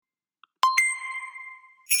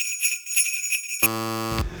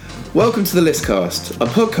Welcome to the ListCast, a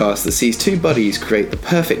podcast that sees two buddies create the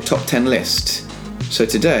perfect top 10 list. So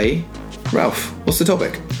today, Ralph, what's the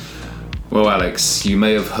topic? Well, Alex, you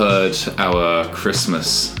may have heard our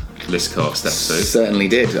Christmas ListCast episode. Certainly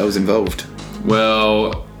did, I was involved.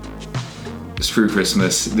 Well, screw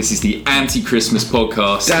Christmas. This is the anti-Christmas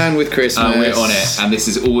podcast. Down with Christmas. And we're on it, and this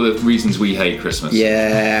is all the reasons we hate Christmas.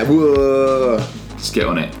 Yeah, whoa. Let's get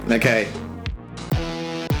on it. Okay.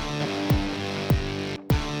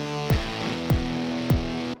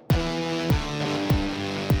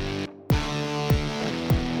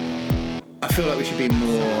 I feel like we should be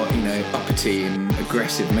more, uppity and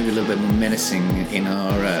aggressive, maybe a little bit more menacing in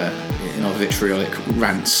our vitriolic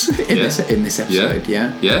rants in this episode.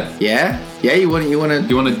 Yeah. You want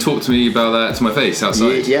to talk to me about that to my face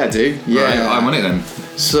outside? Yeah, I do. Yeah, right, I'm on it then.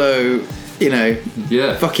 So,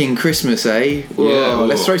 fucking Christmas, eh? Whoa, yeah.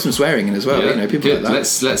 Let's throw some swearing in as well. Yeah. People Good. like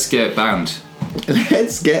that. Let's get banned.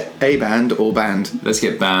 Let's get a band or banned. Let's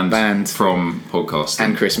get banned from podcasting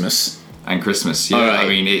and Christmas. And Christmas, yeah. Right. I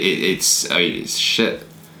mean, it's shit.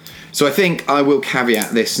 So I think I will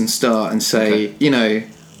caveat this and start and say,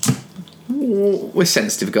 we're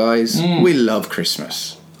sensitive guys. We love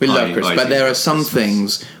Christmas. But there are some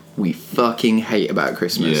things we fucking hate about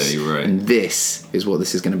Christmas. Yeah, you're right. And this is what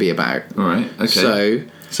this is going to be about. All right, okay.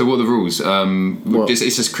 So what are the rules?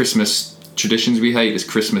 It's just Christmas traditions we hate. It's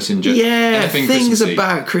Christmas in general. Yeah, things Christmas-y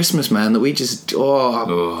about Christmas, man, that we just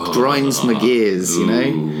grinds my gears,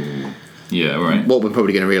 Yeah, right. What we're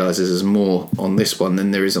probably going to realise is there's more on this one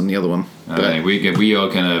than there is on the other one. But we are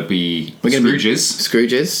going to be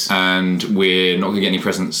Scrooges. And we're not going to get any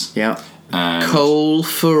presents. Yeah. And coal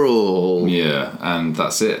for all. Yeah, and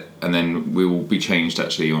that's it. And then we will be changed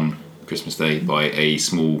actually on Christmas Day by a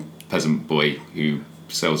small peasant boy who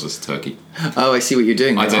sells us turkey. Oh, I see what you're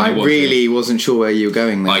doing. I really wasn't sure where you were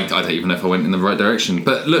going there. I don't even know if I went in the right direction.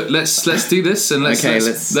 But look, let's do this and let's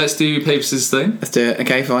do paper scissors thing. Let's do it.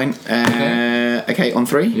 Okay, fine. Okay, on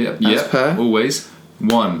three. Yeah. Per. Always.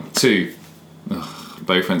 1, 2.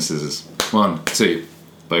 Both went scissors. 1, 2.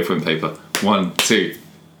 Both went paper. 1, 2.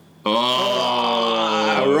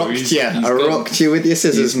 I rocked you with your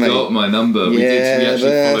scissors, mate. He's got my number. We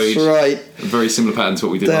actually followed a very similar pattern to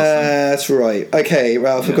what we did last time. That's right. Okay,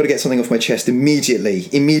 Ralph, I've got to get something off my chest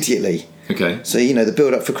immediately. Okay. So, the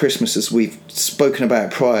build-up for Christmas, as we've spoken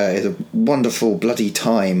about prior, is a wonderful bloody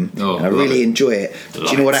time. And I really enjoy it. But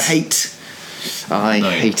do you know what I hate? I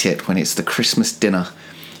hate it when it's the Christmas dinner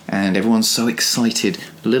and everyone's so excited,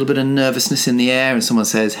 a little bit of nervousness in the air, and someone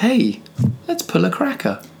says, hey, let's pull a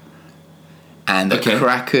cracker. And the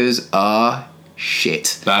crackers are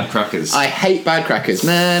shit. Bad crackers. I hate bad crackers,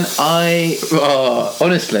 man.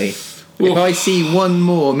 Honestly, if I see one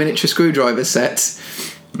more miniature screwdriver set,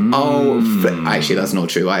 actually, that's not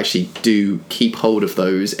true. I actually do keep hold of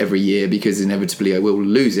those every year because inevitably I will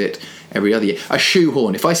lose it every other year. A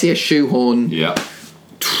shoehorn. If I see a shoehorn,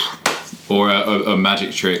 or a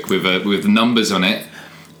magic trick with numbers on it.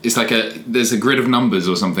 It's like there's a grid of numbers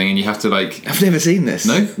or something, and you have to I've never seen this.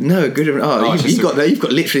 No, grid of. You've got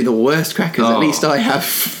literally the worst crackers. At least I have,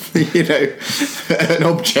 an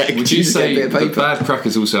object. Would you say the bad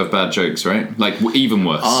crackers also have bad jokes, right? Like even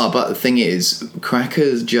worse. But the thing is,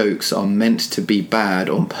 crackers jokes are meant to be bad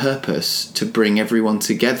on purpose to bring everyone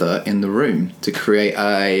together in the room to create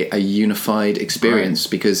a unified experience,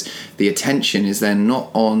 because the attention is then not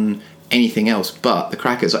on anything else but the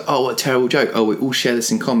crackers. What a terrible joke. We all share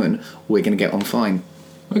this in common. We're going to get on fine.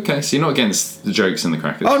 Okay, so you're not against the jokes and the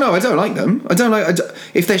crackers? Oh no, I don't like them.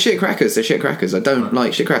 If they're shit crackers, they're shit crackers. I don't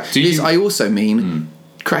like shit crackers. I also mean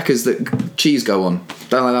crackers that cheese go on.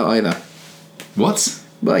 Don't like that either. What?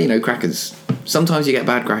 Well, crackers. Sometimes you get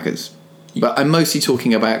bad crackers. But I'm mostly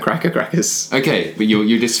talking about crackers. Okay, but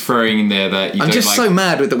you're just throwing in there that you I'm just so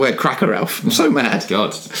mad with the word cracker, Ralph. I'm so mad.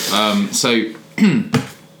 God.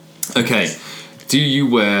 Okay, do you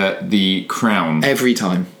wear the crown? Every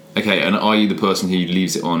time. Okay, and are you the person who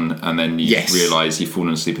leaves it on and then you realise you've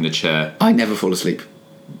fallen asleep in a chair? I never fall asleep.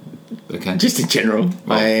 Okay. Just in general.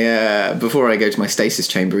 Before I go to my stasis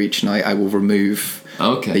chamber each night, I will remove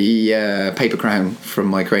the paper crown from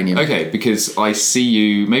my cranium. Okay, because I see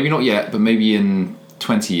you, maybe not yet, but maybe in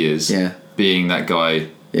 20 years, being that guy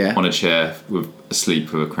on a chair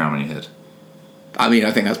asleep with a crown on your head. I mean,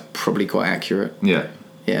 I think that's probably quite accurate. Yeah.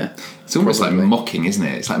 Yeah. It's almost like mocking, isn't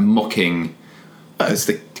it? It's like mocking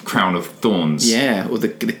the crown of thorns. Yeah, or the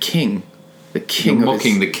king. The king. You're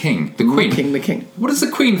mocking the king. The queen. Mocking the king. What does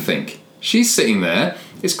the queen think? She's sitting there.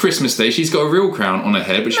 It's Christmas Day. She's got a real crown on her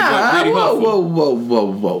head, but she's worked really hard for.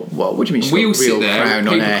 Whoa. What do you mean she's got a real crown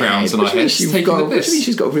on her head? Paper crowns on her head. What do you mean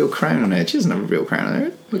she's got a real crown on her head? She doesn't have a real crown on her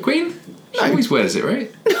head. The queen? She always wears it,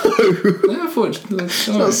 right? No. I thought it's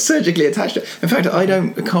not surgically attached. In fact, I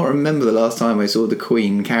can't remember the last time I saw the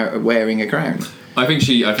Queen wearing a crown. I think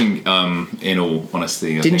in all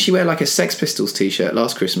honesty, didn't she wear like a Sex Pistols t-shirt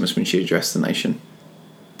last Christmas when she addressed the nation?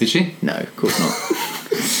 Did she? No, of course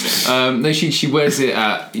not. No, she wears it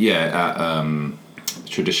at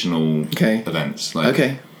traditional events. Like,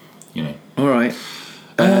 okay. You know. All right.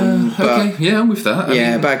 Okay. Yeah, I'm with that. I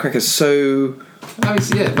mean, bad crackers. So, bad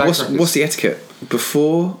crackers. What's the etiquette?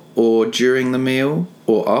 Before or during the meal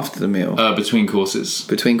or after the meal? Between courses.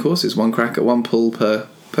 Between courses. One cracker, one pull per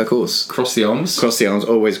course. Cross the arms. Cross the arms.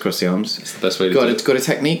 Always cross the arms. It's the best way to do it. Got a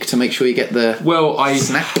technique to make sure you get the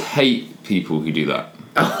snap? Hate people who do that.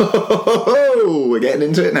 Oh, we're getting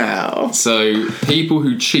into it now. So, people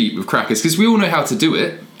who cheat with crackers, because we all know how to do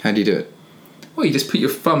it. How do you do it? Well, you just put your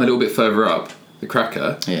thumb a little bit further up the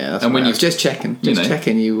cracker. Yeah, that's when you just checking. You just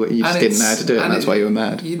checking you just didn't know how to do it, and that's why you were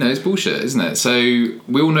mad. You know, it's bullshit, isn't it? So,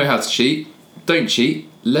 we all know how to cheat. Don't cheat.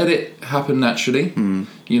 Let it happen naturally.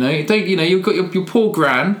 You know, you've got your poor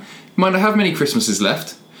gran, might not have many Christmases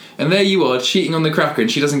left, and there you are cheating on the cracker,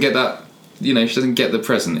 and she doesn't get that, she doesn't get the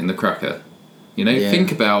present in the cracker. You know,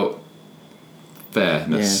 think about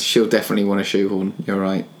fairness. Yeah, she'll definitely want a shoehorn. You're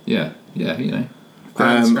right. Yeah, you know.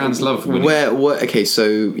 Grans love winning. Okay,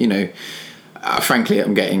 so, frankly,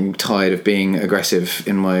 I'm getting tired of being aggressive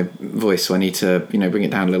in my voice, so I need to, bring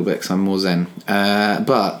it down a little bit because I'm more zen.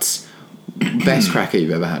 But best cracker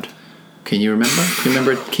you've ever had? Can you remember?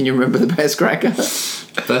 Can you remember the best cracker?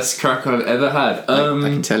 Best cracker I've ever had. I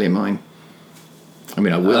can tell you mine. I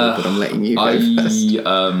mean, I will, but I'm letting you go first.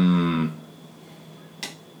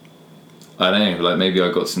 I don't know. Like maybe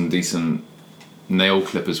I got some decent nail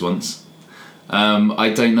clippers once.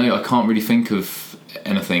 I don't know. I can't really think of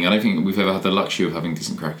anything. I don't think we've ever had the luxury of having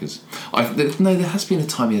decent crackers. There has been a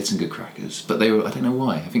time we had some good crackers, but they were. I don't know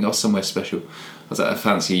why. I think I was somewhere special. I was at a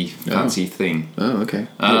fancy thing. Oh, okay.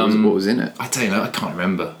 What was in it? I don't know. I can't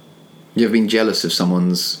remember. You ever been jealous of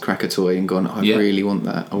someone's cracker toy and gone, I really want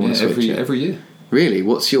that. I want to switch it. Every year. Really?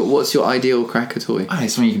 What's your ideal cracker toy? I know,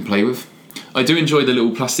 something you can play with. I do enjoy the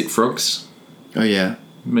little plastic frogs. Oh yeah.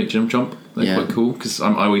 Make jump. They're quite cool because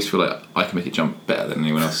I always feel like I can make it jump better than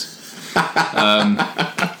anyone else.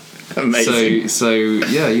 Amazing. So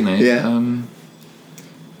yeah,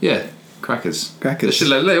 Yeah. Crackers. Let's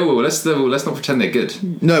not pretend they're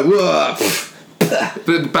good. No.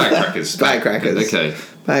 But bad crackers. Bad crackers. Okay.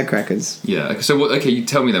 Bad crackers. Yeah. So what? Okay, you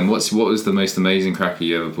tell me then. What was the most amazing cracker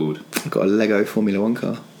you ever pulled? I got a Lego Formula 1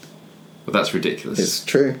 car. Well, that's ridiculous. It's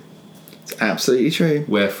true. It's absolutely true.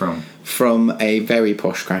 Where from? From a very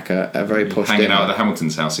posh cracker, a very posh. Hanging out at the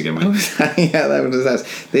Hamilton's house again. I was hanging out at the Hamilton's house.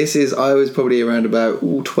 I was probably around about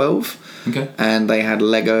 12. Okay. And they had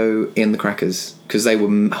Lego in the crackers because they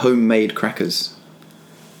were homemade crackers,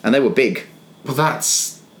 and they were big. Well,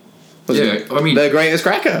 that's. I mean, the greatest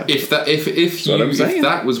cracker. If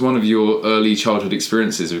that was one of your early childhood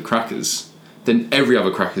experiences with crackers, then every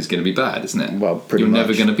other cracker is going to be bad, isn't it? Well, pretty much. You're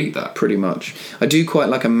never going to beat that. Pretty much. I do quite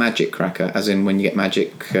like a magic cracker, as in when you get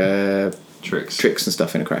magic tricks and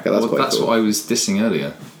stuff in a cracker. That's quite cool. What I was dissing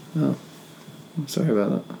earlier. Oh, sorry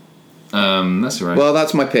about that. That's all right. Well,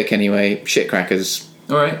 that's my pick anyway. Shit crackers.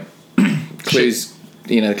 All right. Clues.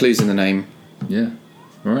 The clues in the name. Yeah.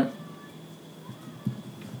 All right.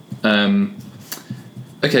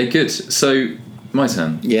 Okay, good. So, my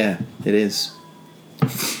turn. Yeah, it is.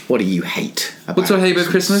 What do you hate about What do I hate about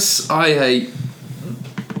Christmas? I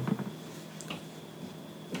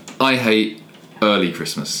hate early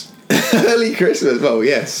Christmas. Early Christmas? Well,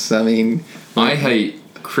 yes. I mean... I hate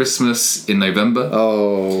Christmas in November.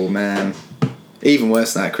 Oh, man. Even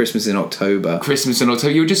worse than that, Christmas in October. It's October,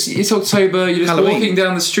 you're just Halloween. walking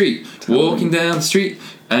down the street.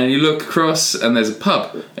 And you look across and there's a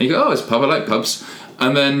pub. And you go, oh, it's a pub, I like pubs.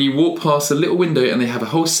 And then you walk past a little window and they have a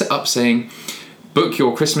whole setup saying, book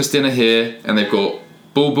your Christmas dinner here. And they've got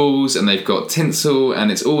baubles and they've got tinsel and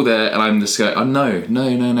it's all there. And I'm just going, oh, no,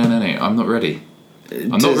 I'm not ready.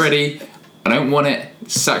 Not ready. I don't want it.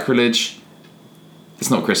 It's sacrilege. It's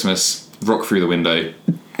not Christmas. Rock through the window.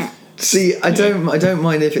 See, I don't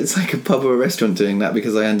mind if it's like a pub or a restaurant doing that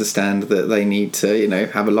because I understand that they need to,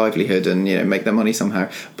 have a livelihood and, make their money somehow.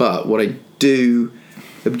 But what I do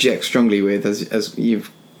object strongly with, as you've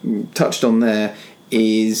touched on there,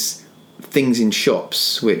 is things in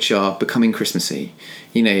shops which are becoming Christmassy.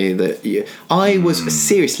 I was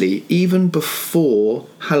seriously, even before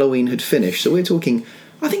Halloween had finished, so we're talking,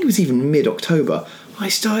 I think it was even mid-October, I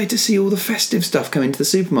started to see all the festive stuff come into the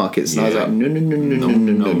supermarkets. And I was like,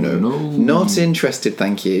 no. Not interested,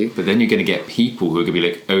 thank you. But then you're going to get people who are going to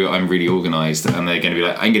be like, oh, I'm really organised. And they're going to be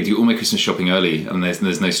like, I'm going to do all my Christmas shopping early. And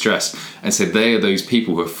there's no stress. And so they are those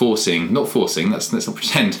people who are let's not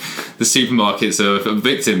pretend the supermarkets are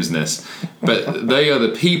victims in this. But they are the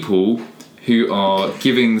people who are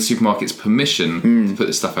giving the supermarkets permission to put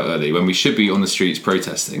this stuff out early when we should be on the streets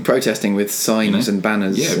protesting with signs and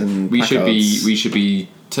banners and placards. We should be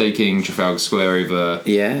taking Trafalgar Square over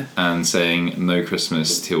and saying no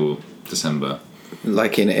Christmas till December,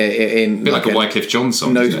 like in like a Wycliffe John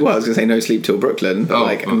song. I was going to say no sleep till Brooklyn,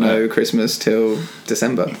 but no Christmas till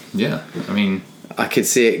December. Yeah, I mean, I could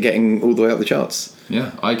see it getting all the way up the charts.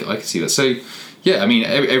 Yeah, I could see that. So yeah, I mean,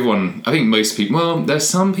 everyone, I think most people, well, there's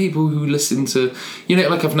some people who listen to,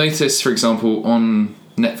 like I've noticed, for example, on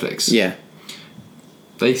Netflix. Yeah.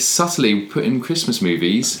 They subtly put in Christmas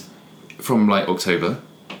movies from, like, October.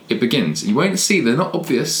 It begins. You won't see, they're not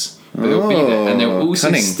obvious, but they'll be there. And they'll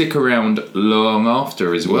also stick around long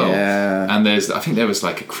after as well. Yeah. And I think there was,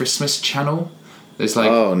 like, a Christmas channel. There's, like,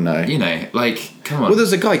 oh, no. Come on. Well,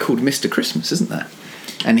 there's a guy called Mr. Christmas, isn't there?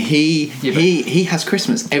 And he has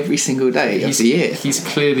Christmas every single day of the year. He's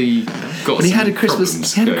clearly got. But he had a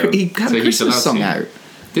Christmas. He had a Christmas song out.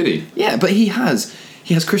 Did he? Yeah, but he has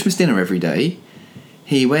Christmas dinner every day.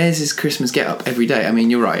 He wears his Christmas get-up every day. I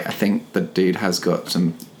mean, you're right. I think the dude has got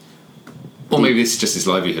some. Or maybe this is just his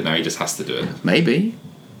livelihood now. He just has to do it. Maybe.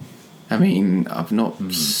 I mean, I've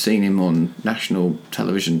not seen him on national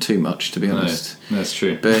television too much, to be honest. No, that's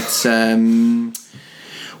true. But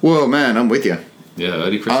well, man, I'm with you. Yeah,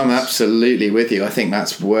 early Christmas. I'm absolutely with you. I think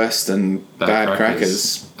that's worse than bad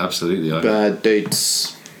crackers. Absolutely. Bad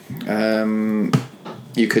dates.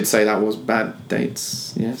 You could say that was bad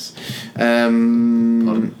dates, yes.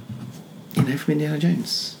 Pardon? From Indiana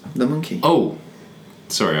Jones, the monkey. Oh,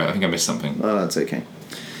 sorry, I think I missed something. Oh, that's okay.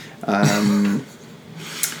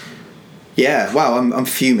 Yeah, wow, I'm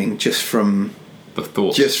fuming just from the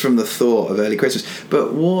thought. Just from the thought of early Christmas.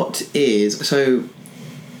 But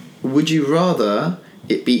would you rather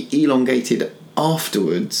it be elongated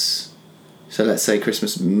afterwards? So let's say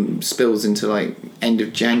Christmas spills into like end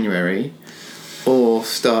of January, or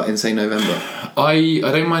start in say November. I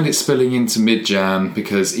don't mind it spilling into mid-Jan,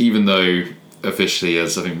 because even though officially,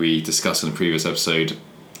 as I think we discussed in a previous episode,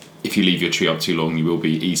 if you leave your tree up too long, you will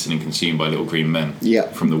be eaten and consumed by little green men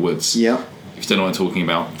from the woods. Yeah. If you don't know what I'm talking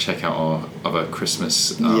about, check out our other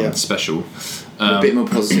Christmas special. A bit more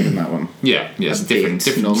positive in that one. Yeah, it's different,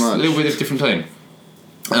 a little bit of different tone.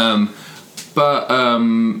 But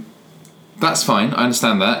that's fine. I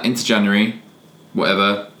understand that. Into January,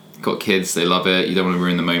 whatever. Got kids, they love it. You don't want to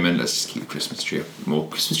ruin the moment. Let's just keep the Christmas tree up more.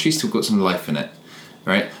 Christmas tree's still got some life in it,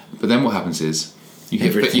 right? But then what happens is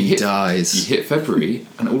everything dies. You hit February,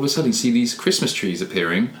 and all of a sudden you see these Christmas trees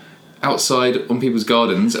appearing outside on people's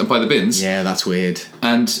gardens and by the bins. Yeah, that's weird.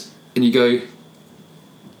 And you go,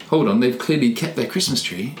 hold on, they've clearly kept their Christmas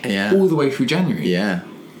tree all the way through January. Yeah.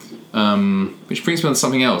 Which brings me on to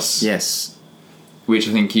something else. Yes. Which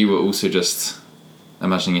I think you were also just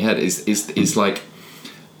imagining in your head is like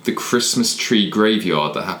the Christmas tree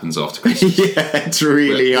graveyard that happens after Christmas. Yeah, it's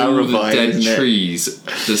really horrifying. All the dead trees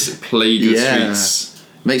just plague the streets.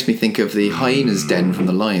 Makes me think of the hyena's den from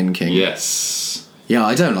The Lion King. Yes. Yeah,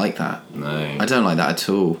 I don't like that. No. I don't like that at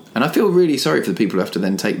all. And I feel really sorry for the people who have to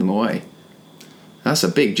then take them away. That's a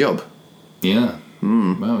big job. Yeah.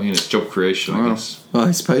 Well, it's job creation, I guess. Well,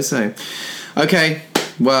 I suppose so. Okay.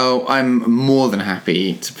 Well, I'm more than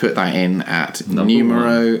happy to put that in at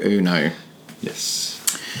numero uno. Yes.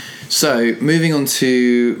 So, moving on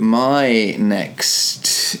to my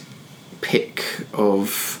next pick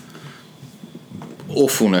of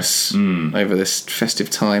awfulness over this festive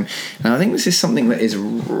time. And I think this is something that is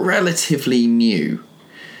relatively new.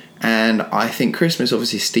 And I think Christmas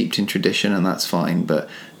obviously steeped in tradition, and that's fine. But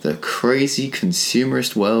the crazy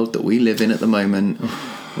consumerist world that we live in at the moment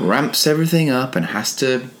ramps everything up and has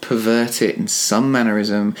to pervert it in some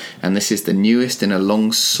mannerism. And this is the newest in a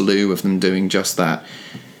long slew of them doing just that.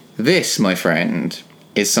 This, my friend,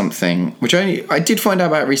 is something which I did find out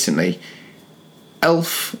about recently.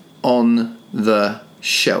 Elf on the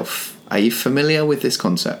Shelf. Are you familiar with this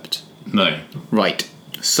concept? No. Right.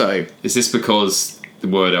 So... Is this because the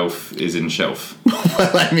word elf is in shelf?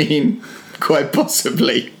 Well, I mean, quite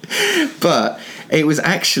possibly. But it was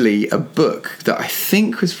actually a book that I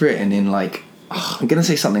think was written in I'm going to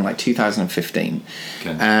say something like 2015.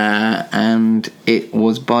 Okay. And it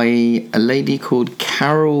was by a lady called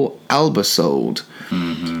Carol Albersold.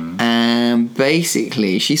 Mm-hmm. And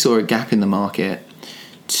basically, she saw a gap in the market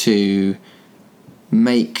to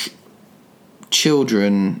make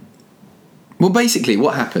children... Well, basically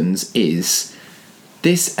what happens is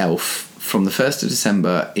this elf from the 1st of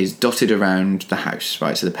December is dotted around the house,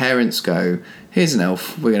 right? So the parents go, here's an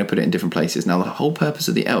elf, we're going to put it in different places. Now, the whole purpose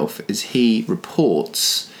of the elf is he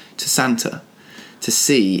reports to Santa to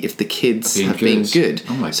see if the kids have been good.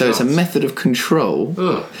 Oh my so God. It's a method of control.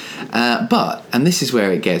 But, and this is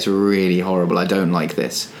where it gets really horrible, I don't like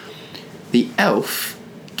this, the elf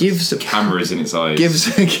gives cameras in its eyes.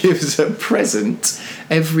 Gives a present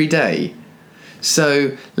every day.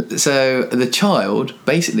 So the child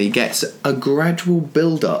basically gets a gradual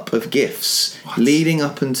build-up of gifts leading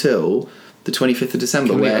up until the 25th of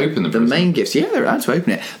December. Can where they open the main gifts... Yeah, they're allowed to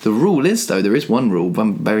open it. The rule is, though, there is one rule,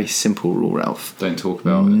 one very simple rule, Ralph. Don't talk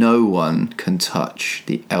about it. No one can touch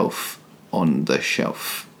the elf on the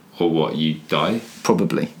shelf. Or what, you die?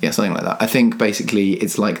 Probably, yeah, something like that. I think basically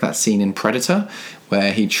it's like that scene in Predator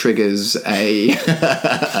where he triggers a... You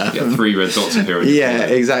get 3 red dots appear. Yeah,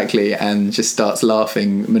 exactly, and just starts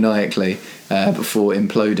laughing maniacally before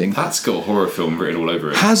imploding. That's got a horror film written all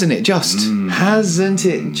over it. Hasn't it just? Hasn't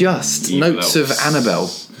it just? Evil Notes elves. of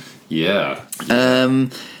Annabelle. Yeah.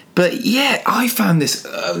 But yeah, I found this...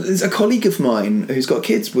 a colleague of mine who's got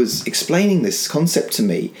kids was explaining this concept to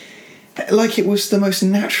me like it was the most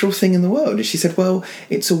natural thing in the world. And she said, well,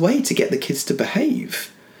 it's a way to get the kids to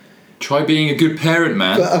behave. Try being a good parent,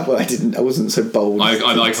 man. Well, I wasn't so bold. I can't.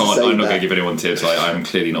 I'm not going to that. give anyone tips. I'm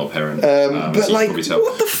clearly not a parent. But like,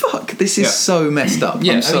 what the fuck? This is so messed up.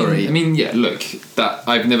 Yeah, I'm sorry. I mean, yeah. Look, that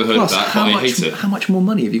I've never heard of that, but I hate it. How much more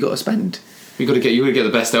money have you got to spend? You got to get the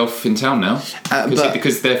best elf in town now,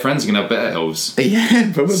 because their friends are going to have better elves.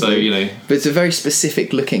 Yeah, probably. So but it's a very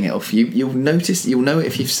specific looking elf. You'll notice. You'll know it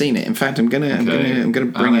if you've seen it. In fact, I'm gonna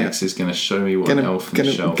bring Alex is going to show me what an elf on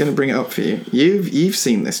the shelf. Gonna bring it up for you. You've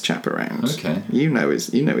seen this chap around. Okay. You know his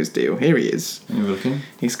deal. Here he is. Are you looking?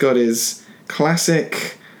 He's got his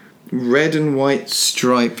classic red and white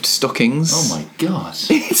striped stockings. Oh my god!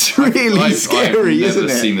 It's really scary, isn't it? I've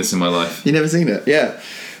never seen this in my life. You've never seen it? Yeah.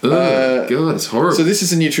 Oh god, it's horrible. So this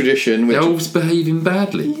is a new tradition. Which elves behaving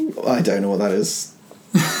badly. I don't know what that is.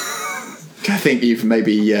 I think you've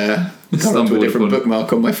maybe come up to a different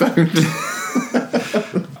bookmark on my phone.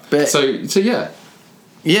 But so yeah,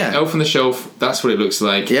 Elf on the Shelf. That's what it looks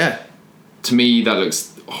like. Yeah. To me, that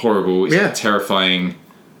looks horrible. It's terrifying,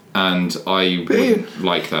 and I wouldn't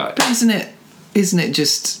like that. But isn't it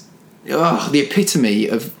just the epitome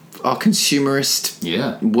of our consumerist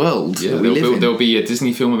world that we live in? There'll be a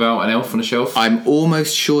Disney film about an elf on a shelf. I'm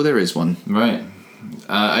almost sure there is one. Right.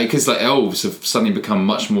 Because elves have suddenly become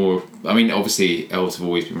much more... I mean, obviously, elves have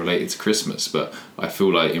always been related to Christmas, but I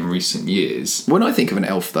feel like in recent years... When I think of an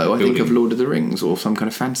elf, though, I think of Lord of the Rings or some kind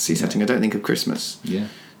of fantasy setting. I don't think of Christmas. Yeah.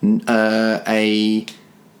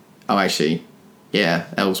 Actually, yeah,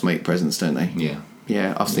 elves make presents, don't they? Yeah.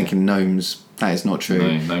 Yeah, I was thinking gnomes. That is not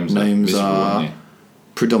true. No, gnomes are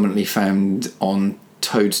predominantly found on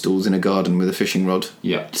toadstools in a garden with a fishing rod.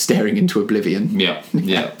 Yeah. Staring into oblivion. Yeah.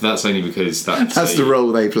 That's only because that's the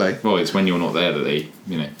role they play. Well, it's when you're not there that they,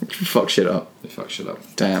 fuck shit up. They fuck shit up.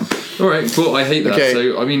 Damn. All right, well, I hate that. Okay.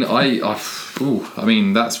 So, I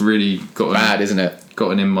mean, that's really got bad, isn't it?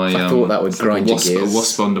 Gotten in my. I thought that would grind your gears. A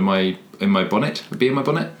wasp under my bonnet. A bee in my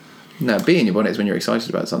bonnet. No, bee in your bonnet is when you're excited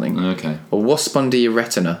about something. Okay. A wasp under your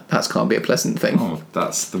retina. That can't be a pleasant thing. Oh,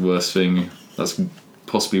 that's the worst thing. That's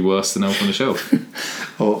possibly worse than Elf on the Shelf.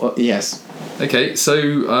 Yes. Okay,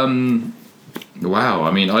 so wow.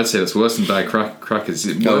 I mean, I'd say that's worse than bad crackers.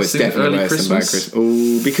 It's definitely worse than bad Christmas.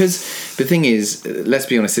 Oh, because the thing is, let's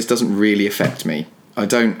be honest, this doesn't really affect me. I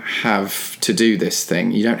don't have to do this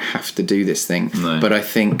thing. You don't have to do this thing. No. But I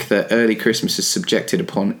think that early Christmas is subjected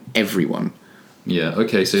upon everyone. Yeah.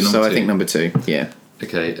 Okay. So number 2. I think number 2. Yeah.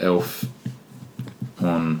 Okay. Elf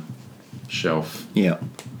on Shelf. Yeah.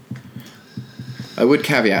 I would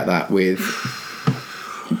caveat that with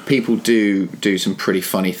people do some pretty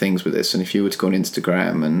funny things with this, and if you were to go on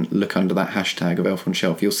Instagram and look under that hashtag of Elf on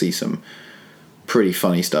Shelf, you'll see some pretty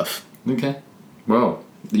funny stuff. Okay. Well,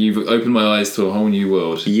 you've opened my eyes to a whole new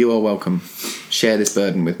world. You are welcome. Share this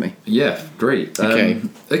burden with me. Yeah, great.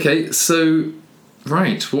 Okay, so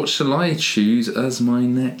right, what shall I choose as my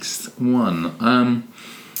next one?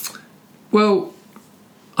 Well,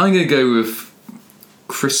 I'm going to go with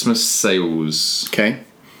Christmas sales. Okay.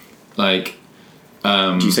 Like,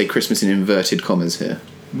 do you say Christmas in inverted commas here?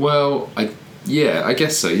 Well, I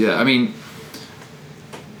guess so. Yeah, I mean,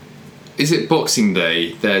 is it Boxing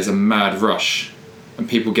Day? There's a mad rush, and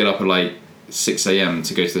people get up at like 6 a.m.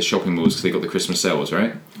 to go to the shopping malls because they got the Christmas sales,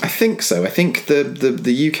 right? I think so. I think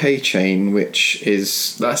the UK chain, which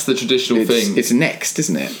is that's the traditional thing. It's Next,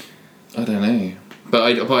 isn't it? I don't know.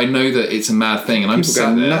 But I know that it's a mad thing, and I'm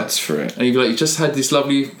sat there nuts for it. And you've just had this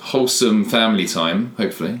lovely, wholesome family time.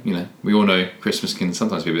 Hopefully, we all know Christmas can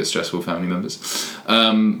sometimes be a bit stressful for family members.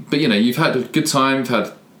 But you've had a good time.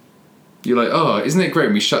 You're like, oh, isn't it great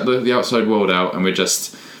when we shut the outside world out and we're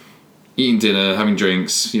just eating dinner, having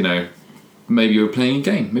drinks. Maybe you're playing a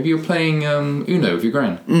game. Maybe you're playing Uno with your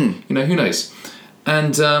gran. Who knows?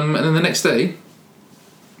 And then the next day.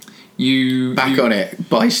 On it,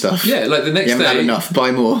 buy stuff. Yeah, like the next day. You haven't had enough,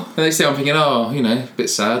 buy more. The next day I'm thinking, a bit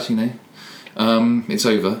sad, it's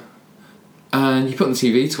over. And you put on the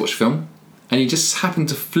TV to watch a film, and you just happen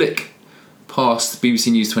to flick past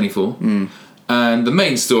BBC News 24. And the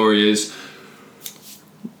main story is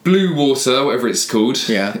Blue Water, whatever it's called,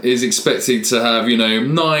 is expected to have,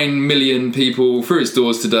 9 million people through its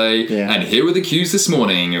doors today. Yeah. And here were the queues this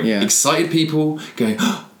morning of excited people going,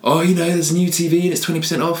 there's a new TV and it's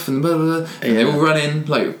 20% off and blah, blah, blah. And they all run in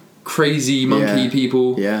like crazy monkey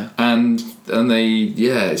people. Yeah. And they,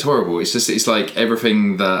 it's horrible. It's like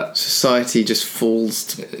everything that... Society just falls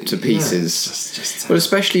to pieces. Just well,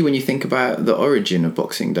 especially when you think about the origin of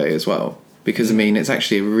Boxing Day as well. Because, it's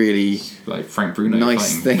actually a really... Like Frank Bruno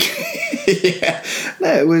nice fighting. Thing.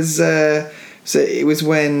 No, it was... so it was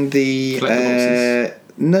when the...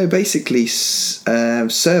 No, basically,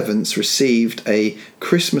 servants received a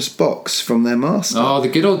Christmas box from their master. Oh, the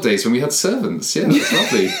good old days when we had servants. Yeah, that's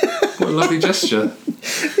lovely. What a lovely gesture.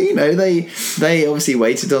 They obviously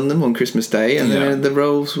waited on them on Christmas Day, and then the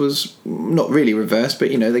roles was not really reversed, but,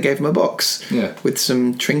 they gave them a box with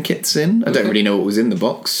some trinkets in. I don't really know what was in the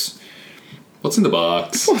box. What's in the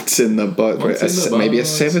box? Maybe a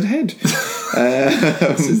severed head.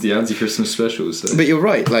 This is the anti-Christmas special. So. But you're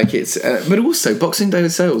right. Like it's, but also Boxing Day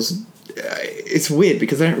sales. It's weird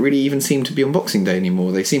because they don't really even seem to be on Boxing Day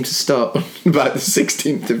anymore. They seem to start on about the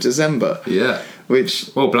 16th of December. Yeah.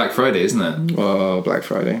 Black Friday, isn't it? Oh, Black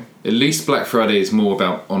Friday. At least Black Friday is more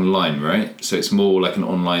about online, right? So it's more like an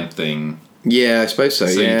online thing. Yeah, I suppose so.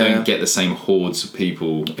 So you don't get the same hordes of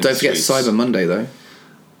people. Don't forget Cyber Monday though.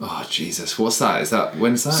 Oh Jesus! What's that?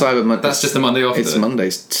 When's that? Cyber Monday. That's just the Monday after. It's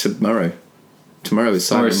Monday's tomorrow. Tomorrow is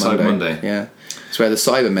Cyber Monday. Yeah, it's where the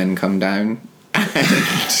Cybermen come down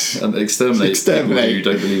and exterminate people who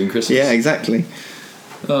don't believe in Christmas. Yeah, exactly.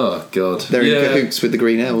 Oh God! They're in cahoots with the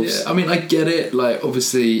Green Elves. Yeah, I get it. Like,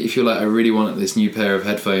 obviously, if you're like, I really want this new pair of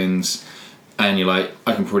headphones, and you're like,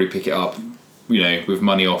 I can probably pick it up. With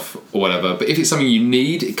money off or whatever. But if it's something you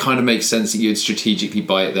need, it kind of makes sense that you'd strategically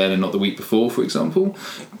buy it then and not the week before, for example.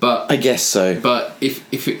 But I guess so. But if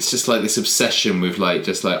it's just like this obsession with I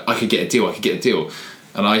could get a deal,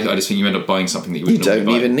 and I just think you end up buying something that you don't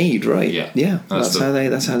even need, right? Yeah. That's how they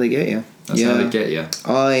get you. That's how they get you.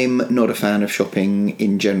 I'm not a fan of shopping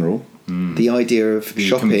in general. The idea of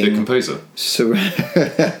shopping... The composer.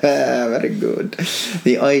 Very good.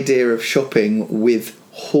 The idea of shopping with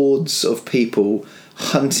hordes of people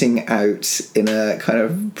hunting out in a kind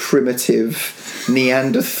of primitive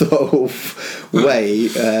Neanderthal way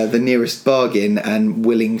the nearest bargain and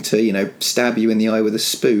willing to stab you in the eye with a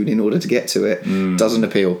spoon in order to get to it doesn't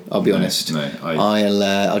appeal. I'll be honest. No,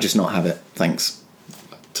 I'll just not have it. Thanks.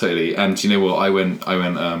 Totally. And you know what? I went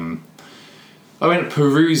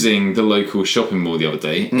perusing the local shopping mall the other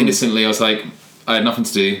day. Innocently, I was like, I had nothing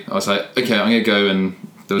to do. I was like, okay, I'm going to go and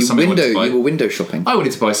there was something I wanted to buy. You were window shopping? I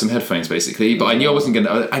wanted to buy some headphones, basically, but I knew I wasn't going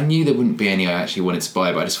to... I knew there wouldn't be any I actually wanted to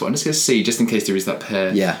buy, but I just thought, I'm just going to see, just in case there is that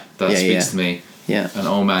pair that speaks to me. Yeah. And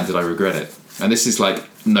oh man, did I regret it. And this is like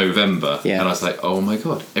November, and I was like, oh my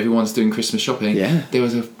God, everyone's doing Christmas shopping. Yeah. There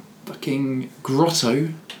was a fucking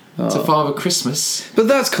grotto to Father Christmas. But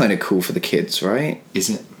that's kind of cool for the kids, right? Is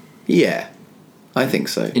it? Yeah. I think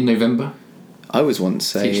so. In November? I was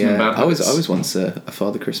once I was once a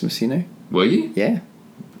Father Christmas, Were you? Yeah.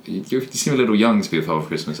 You seem a little young to be a Father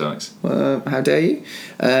Christmas, Alex. How dare you?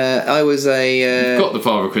 I was a... You've got the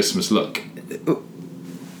Father Christmas look.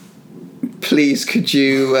 Please, could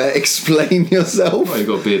you explain yourself? Well, you've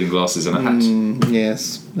got a beard and glasses and a hat.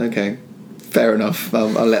 Yes, okay. Fair enough.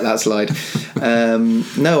 I'll let that slide.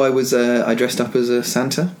 No, I dressed up as a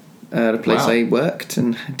Santa at a place I worked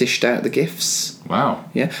and dished out the gifts. Wow.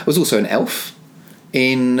 Yeah. I was also an elf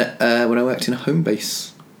when I worked in a home base.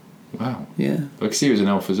 Wow. Yeah. I can see you as an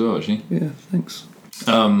elf as well, actually. Yeah, thanks.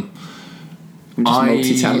 I'm just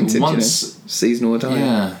multi-talented, seasonal attire.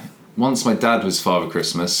 Yeah. Once my dad was Father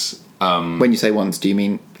Christmas. When you say once, do you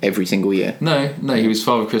mean every single year? No, he was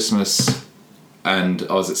Father Christmas and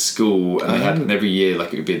I was at school and and every year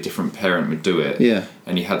it would be a different parent would do it. Yeah.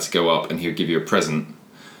 And you had to go up and he would give you a present.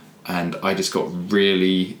 And I just got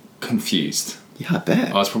really confused. Yeah, I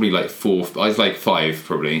bet. I was probably 5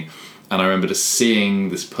 probably. And I remember just seeing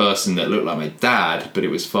this person that looked like my dad, but it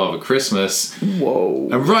was Father Christmas. Whoa.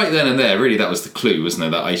 And right then and there, really, that was the clue, wasn't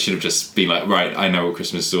it? That I should have just been like, right, I know what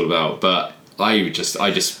Christmas is all about. But I just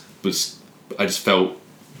felt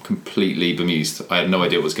completely bemused. I had no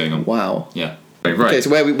idea what was going on. Wow. Yeah. Right. Okay, so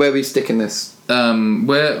where are we sticking this?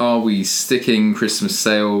 Where are we sticking Christmas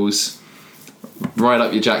sales? Right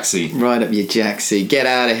up your jacksie. Right up your jacksie. Get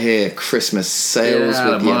out of here, Christmas sales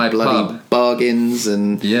with your bloody bargains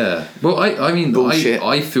and... Yeah. Well, I mean, bullshit.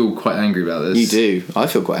 I feel quite angry about this. You do. I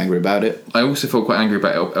feel quite angry about it. I also feel quite angry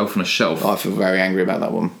about Elf on a Shelf. I feel very angry about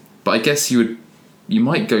that one. But I guess you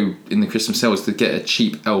might go in the Christmas sales to get a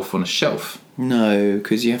cheap elf on a shelf. No,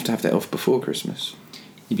 because you have to have the elf before Christmas.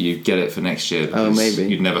 Maybe you get it for next year. Oh, maybe.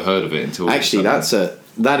 You'd never heard of it until... Actually,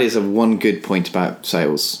 that is a one good point about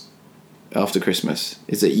sales after Christmas,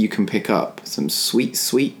 is that you can pick up some sweet,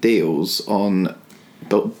 sweet deals on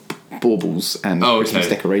baubles and Christmas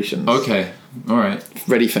decorations. Okay, all right.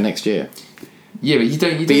 Ready for next year. Yeah, but you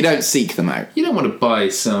don't seek them out. You don't want to buy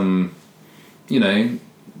some,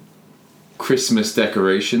 Christmas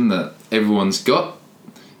decoration that everyone's got.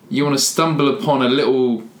 You want to stumble upon a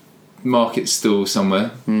little market stall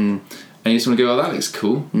somewhere, and you just want to go, oh, that looks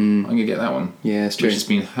cool. I'm going to get that one. Yeah, it's true. Which has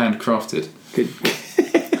been handcrafted. Good.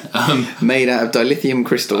 Made out of dilithium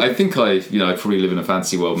crystal. I think I probably live in a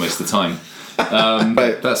fancy world most of the time.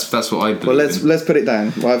 Right. That's what I believe. Well, let's put it down.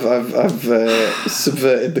 I've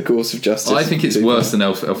subverted the course of justice. I think it's worse than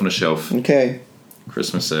Elf on a Shelf. Okay.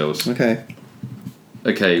 Christmas sales.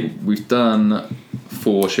 Okay, we've done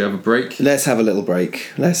 4. Should we have a break? Let's have a little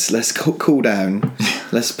break. Let's cool down.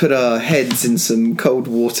 Let's put our heads in some cold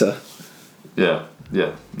water. Yeah.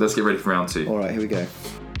 Let's get ready for round 2. All right, here we go.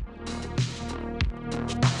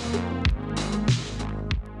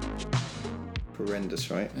 Horrendous,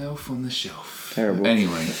 right? Elf on the Shelf. Terrible.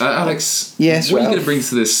 Anyway, Alex. Yes, what are you going to bring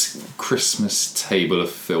to this Christmas table of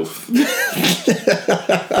filth?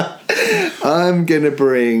 I'm going to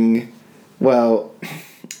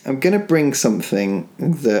bring something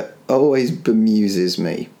that always bemuses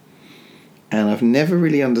me. And I've never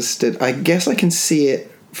really understood. I guess I can see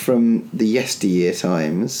it from the yesteryear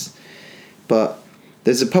times. But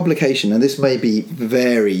there's a publication, and this may be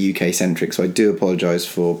very UK-centric, so I do apologise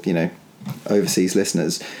for, overseas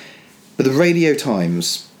listeners. But the Radio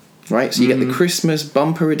Times, right? So you get the Christmas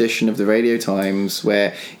bumper edition of the Radio Times,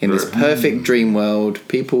 where in this perfect dream world,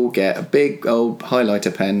 people get a big old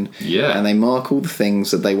highlighter pen, and they mark all the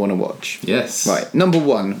things that they want to watch. Yes. Right. Number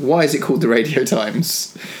 1, why is it called the Radio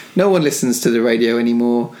Times? No one listens to the radio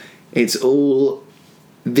anymore. It's all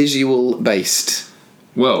visual based.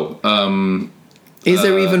 Well, is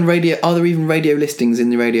there even radio? Are there even radio listings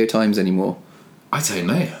in the Radio Times anymore? I don't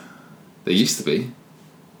know. There used to be.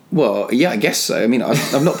 Well, yeah, I guess so. I mean,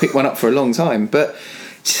 I've not picked one up for a long time, but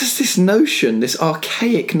just this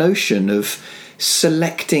archaic notion of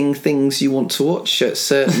selecting things you want to watch at a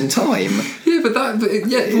certain time.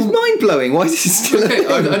 It's mind-blowing. Why is it still okay,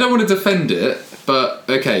 I don't want to defend it, but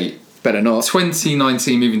okay. Better not.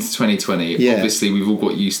 2019 moving to 2020, obviously we've all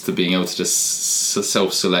got used to being able to just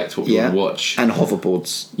self-select what we want to watch. And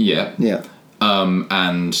hoverboards. Yeah.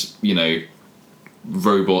 And,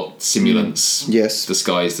 robot simulants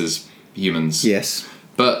disguised as humans. Yes.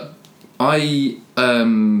 But I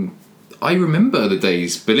remember the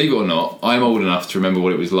days, believe it or not, I'm old enough to remember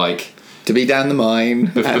what it was like to be down the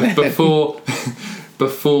mine before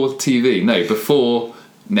TV. No, before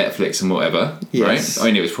Netflix and whatever, right? I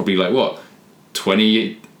mean, it was probably like, what,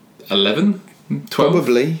 2011? 12?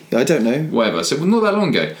 Probably. I don't know. Whatever. So not that long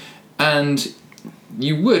ago. And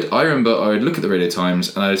I remember I would look at the Radio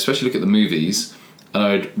Times, and I'd especially look at the movies, and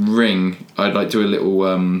I'd like do a little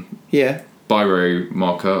biro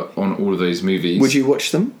marker on all of those movies. Would you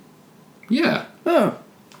watch them? Yeah. Oh.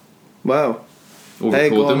 Wow. Or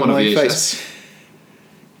record them on a VHS. Face.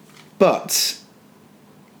 But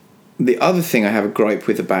the other thing I have a gripe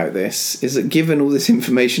with about this is that given all this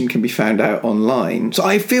information can be found out online, so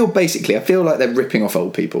I feel like they're ripping off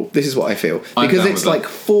old people. This is what I feel. Because it's like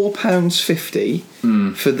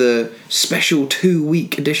 £4.50 for the special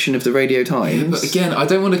 2-week edition of the Radio Times. But again, I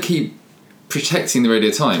don't want to keep protecting the Radio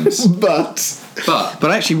Times. but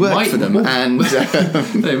I actually work for them. And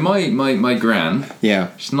no, my gran,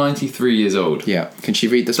 she's 93 years old. Yeah. Can she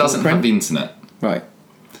read the small print? Doesn't have the internet. Right.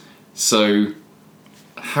 So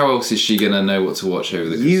how else is she going to know what to watch over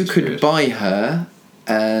the Christmas You could period? buy her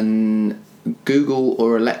an Google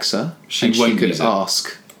or Alexa, and she could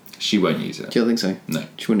ask. She won't use it. Do you think so? No.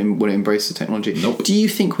 She wouldn't embrace the technology. Nope. Do you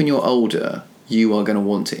think when you're older, you are going to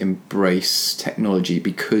want to embrace technology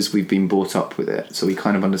because we've been brought up with it, so we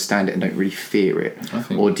kind of understand it and don't really fear it?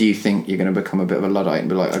 Or do you think you're going to become a bit of a Luddite and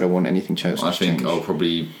be like, I don't want anything changed? I think I'll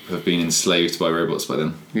probably have been enslaved by robots by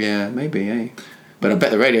then. Yeah, maybe, eh? But I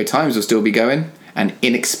bet the Radio Times will still be going, and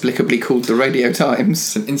inexplicably called the Radio Times.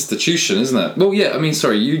 It's an institution, isn't it? Well, yeah, I mean,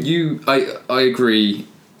 sorry, I agree.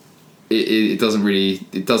 It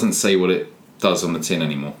doesn't say what it does on the tin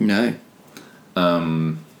anymore. No.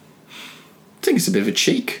 I think it's a bit of a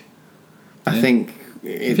cheek. I think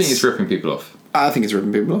it's ripping people off. I think it's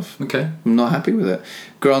ripping people off. Okay. I'm not happy with it.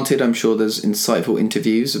 Granted, I'm sure there's insightful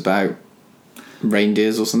interviews about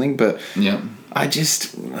reindeers or something, but yeah, I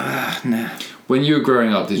just nah. When you were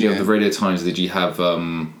growing up, did you have the Radio Times? Did you have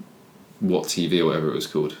What TV or whatever it was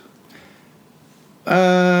called?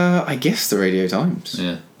 I guess the Radio Times.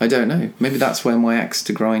 Yeah. I don't know. Maybe that's where my axe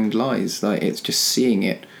to grind lies. Like, it's just seeing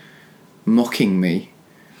it mocking me.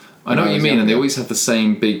 I know what you mean, and they always have the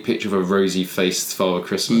same big picture of a rosy-faced Father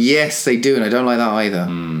Christmas. Yes, they do, and I don't like that either.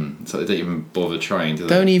 So they don't even bother trying, do they?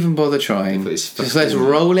 Don't even bother trying. Just let's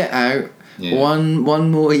roll it out. Yeah.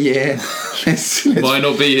 One more year. let's might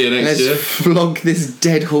not be here next year. Let's flog this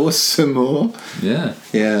dead horse some more. Yeah.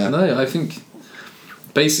 Yeah. No, I think...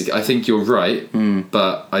 Basically, I think you're right,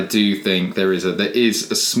 but I do think there is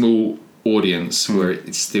a small audience where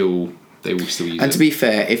it's still... They will still use it. And to be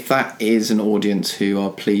fair, if that is an audience who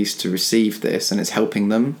are pleased to receive this and it's helping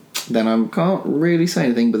them, then I can't really say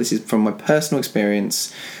anything, but this is from my personal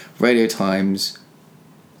experience. Radio Times,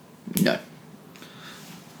 no.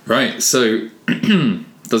 Right, so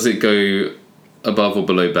does it go above or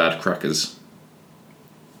below Bad Crackers?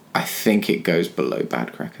 I think it goes below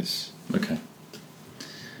Bad Crackers. Okay.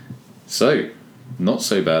 So, not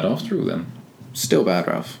so bad after all then. Still bad,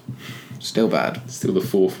 Ralph. Still bad. Still the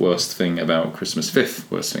fifth worst thing about Christmas.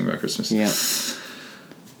 Yeah.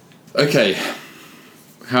 Okay.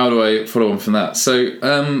 How do I follow on from that? So,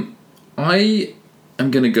 I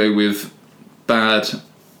am going to go with bad.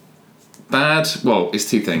 Well, it's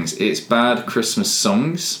two things. It's bad Christmas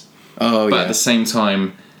songs. Oh, but at the same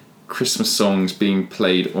time, Christmas songs being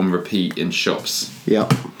played on repeat in shops. Yeah.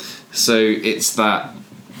 So it's that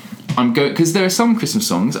I'm going because there are some Christmas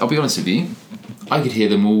songs. I'll be honest with you. I could hear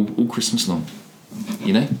them all Christmas long,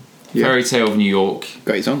 you know. Yeah. Fairy Tale of New York,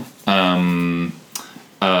 great song. Let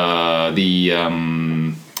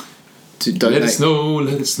it snow,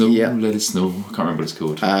 let it snow, let it snow. I can't remember what it's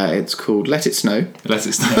called. It's called Let It Snow. Let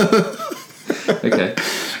It Snow. Okay.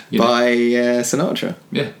 By Sinatra.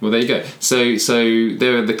 Yeah. Well, there you go. So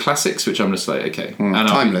there are the classics, which I'm just like, okay, and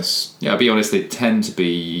timeless. I'll be honest. They tend to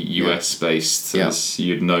be US based, as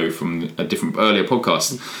you'd know from a different earlier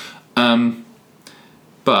podcast.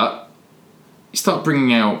 But you start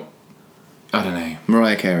bringing out, I don't know,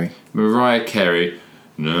 Mariah Carey.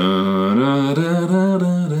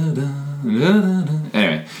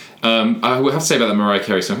 Anyway, I would have to say about the Mariah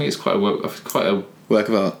Carey song. I think it's quite a work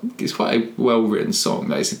of art. It's quite a well written song.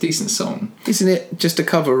 Like, it's a decent song. Isn't it just a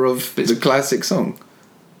cover of the classic song?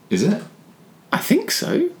 Is it? I think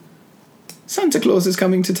so. Santa Claus is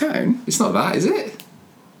coming to town. It's not that, is it?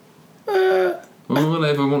 All I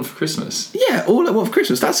Ever Want for Christmas. Yeah, All I Want for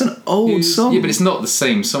Christmas. That's an old song. Yeah, but it's not the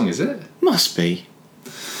same song, is it? Must be.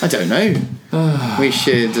 I don't know. We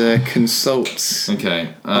should consult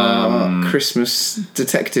our Christmas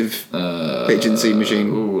detective agency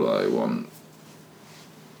machine. All I Want.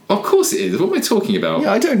 Of course it is. What am I talking about?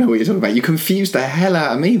 Yeah, I don't know what you're talking about. You confused the hell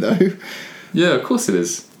out of me, though. Yeah, of course it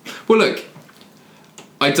is. Well, look,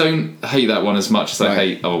 I don't hate that one as much as I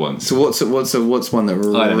hate other ones. So what's one that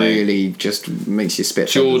really just makes you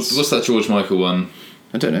spit? What's that George Michael one?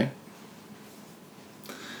 I don't know.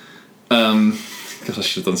 God, I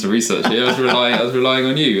should have done some research here. I was relying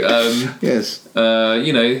on you. Yes.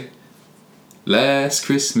 You know, last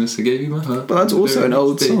Christmas I gave you my heart. But that's also an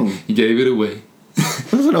old song. You gave it away.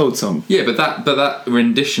 That's an old song. Yeah, but that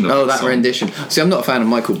rendition of that song. Rendition. See, I'm not a fan of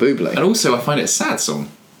Michael Bublé. And also, I find it a sad song.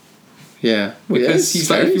 Yeah. Because he's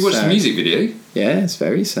like, if you watch the music video... Yeah, it's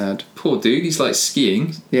very sad. Poor dude, he's like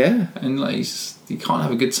skiing. Yeah. And like he can't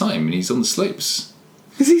have a good time and he's on the slopes.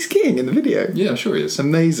 Is he skiing in the video? Yeah, I'm sure he is.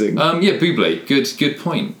 Amazing. Yeah, Bublé, good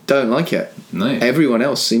point. Don't like it. No. Everyone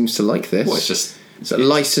else seems to like this. Well, it's just... It's a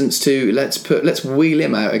license to let's wheel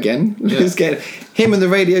him out again. Yeah. Let's get him and the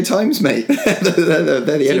Radio Times, mate. they're the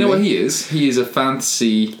enemy. You know what he is? He is a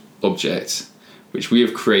fantasy object which we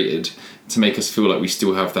have created to make us feel like we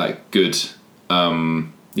still have that good,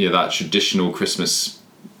 that traditional Christmas.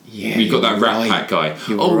 Yeah, we've got that Rat Pack guy.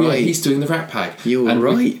 Yeah, he's doing the Rat Pack. You're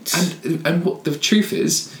right. And what the truth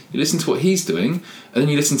is, you listen to what he's doing, and then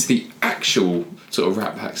you listen to the actual sort of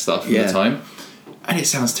Rat Pack stuff at the time, and it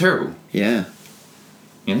sounds terrible. Yeah.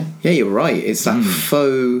 You know? Yeah, you're right. It's that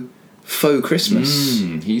faux Christmas.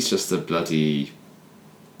 He's just a bloody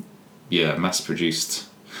mass-produced.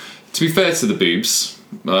 To be fair to the Boobs,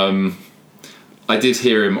 I did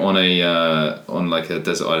hear him on a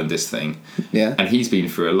Desert Island Disc thing. Yeah. And he's been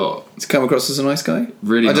through a lot. He's come across as a nice guy?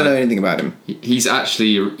 Really I don't know anything about him. He's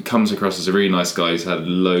actually comes across as a really nice guy who's had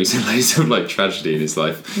loads and loads of like tragedy in his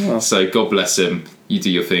life. Oh. So God bless him. You do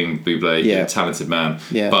your thing, Bublé. Yeah. You're a talented man.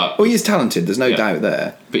 Yeah. But he is talented, there's no doubt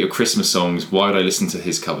there. But your Christmas songs, why would I listen to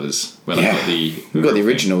his covers when I've got the... We've got the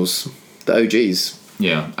originals, the OGs.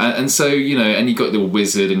 Yeah. And so, you know, and you got the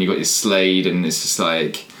Wizard and you got your Slade, and it's just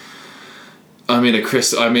like... you know,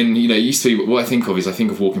 it used to be... What I think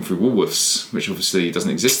of Walking Through Woolworths, which obviously doesn't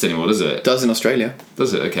exist anymore, does it? Does in Australia.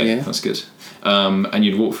 Does it? Okay, yeah. That's good. And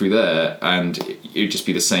you'd walk through there and it would just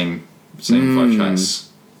be the same 5 tracks.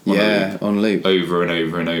 On loop. Over and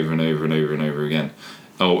over and over and over and over and over again.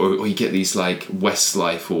 Or you get these like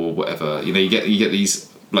Westlife or whatever. You know, you get these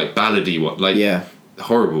like ballady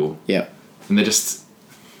horrible. Yeah. And they're just,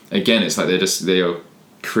 again, it's like they are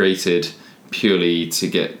created purely to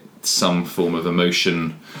get some form of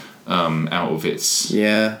emotion out of its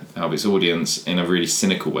audience in a really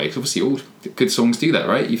cynical way. 'Cause obviously all good songs do that,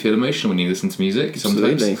 right? You feel emotional when you listen to music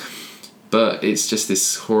sometimes. Absolutely. But it's just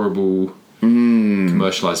this horrible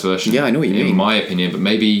commercialized version. Yeah, I know what you mean. In my opinion, but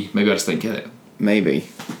maybe I just don't get it. Maybe.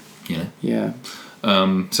 Yeah. Yeah.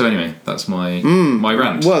 So anyway, that's my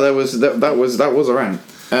rant. Well, that was a rant.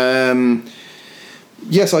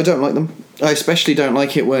 Yes, I don't like them. I especially don't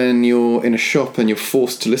like it when you're in a shop and you're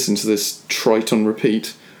forced to listen to this trite on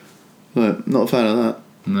repeat. No, not a fan of that.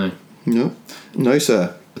 No. No,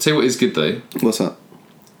 sir. I'll tell you what is good though. What's that?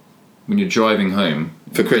 When you're driving home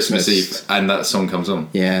for Christmas Eve and that song comes on.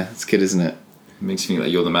 Yeah, it's good, isn't it? It makes you think that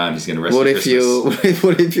you're the man who's going to rescue Christmas.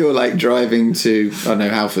 What if you're like driving to, I don't know,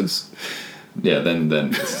 Halfords? Yeah, then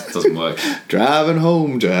it doesn't work. Driving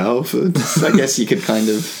home to Halfords. I guess you could kind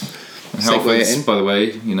of segue it in. By the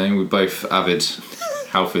way, you know, we're both avid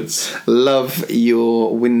Halfords. Love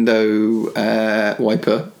your window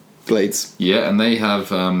wiper blades. Yeah, and they have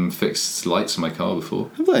fixed lights on my car before.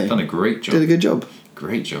 Have they? Done a great job. Did a good job.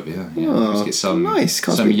 Great job, yeah. Oh, just get some nice.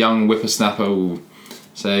 Some young whippersnapper will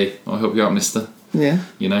say, "I'll help you out, mister." Yeah.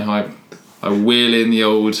 You know, I wheel in the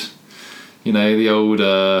old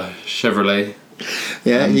Chevrolet.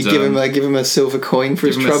 Yeah, and you give him a silver coin for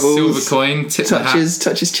his troubles. Silver coin.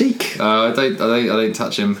 Touch his cheek. I don't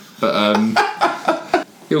touch him, but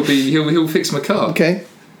he'll fix my car. Okay.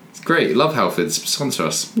 It's great. Love Halfords. Sponsor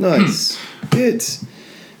us. Nice. Good.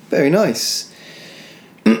 Very nice.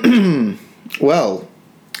 Well,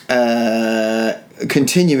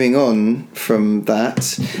 continuing on from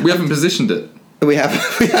that, we haven't positioned it. We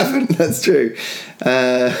haven't. That's true.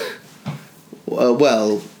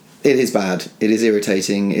 Well, it is bad. It is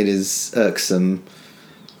irritating. It is irksome.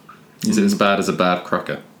 Is it as bad as a bad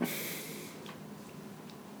cracker?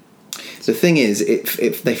 The thing is,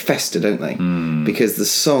 they fester, don't they? Because the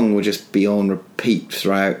song will just be on repeat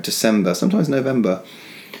throughout December, sometimes November.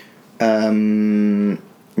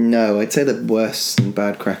 No, I'd say they're worse than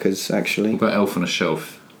bad crackers, actually. What about Elf on a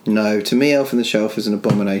Shelf? No, to me, Elf on the Shelf is an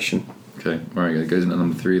abomination. Okay, right, it goes into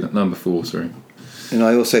number 4, sorry. And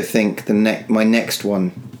I also think my next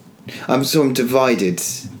one... I'm divided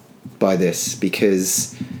by this,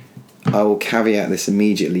 because I will caveat this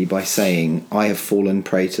immediately by saying I have fallen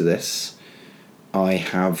prey to this. I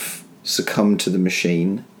have succumbed to the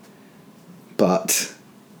machine, but...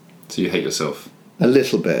 So you hate yourself? A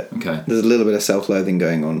little bit. Okay. There's a little bit of self-loathing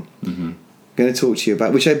going on. Mm-hmm. I'm going to talk to you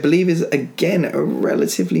about, which I believe is, again, a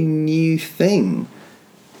relatively new thing.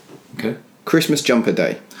 Okay. Christmas Jumper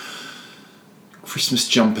Day. Christmas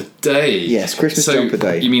Jumper Day? Yes, Christmas Jumper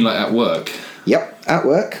Day. You mean like at work? Yep, at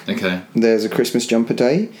work. Okay. There's a Christmas Jumper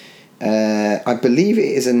Day. I believe it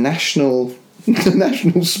is a national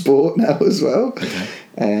sport now as well. Okay.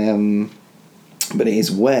 But it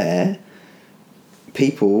is where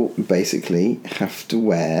people basically have to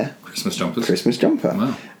wear Christmas jumpers. Christmas jumper.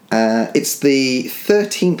 Wow. It's the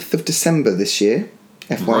 13th of December this year.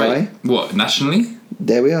 FYI. Right. What, nationally?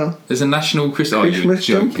 There we are. There's a national Christmas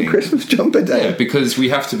jumper day. Yeah, because we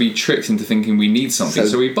have to be tricked into thinking we need something,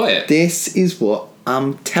 so we buy it. This is what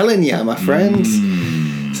I'm telling you, my friend.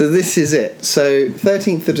 So this is it. So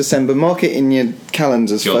 13th of December, mark it in your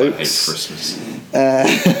calendars, folks. I hate Christmas.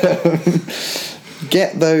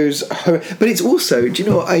 Get those... But it's also... Do you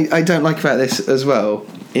know what I don't like about this as well?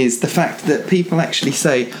 is the fact that people actually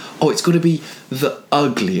say, oh, it's got to be the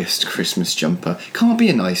ugliest Christmas jumper. Can't be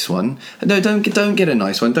a nice one. No, don't get a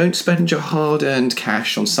nice one. Don't spend your hard-earned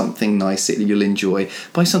cash on something nice that you'll enjoy.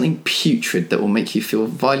 Buy something putrid that will make you feel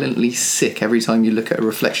violently sick every time you look at a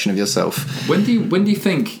reflection of yourself. When do you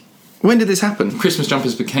think... When did this happen? Christmas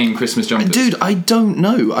jumpers became Christmas jumpers. Dude, I don't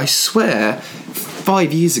know. I swear,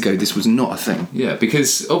 5 years ago, this was not a thing. Yeah,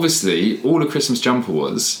 because obviously all a Christmas jumper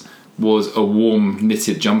was a warm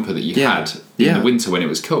knitted jumper that you had in the winter when it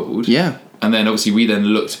was cold. Yeah. And then obviously we then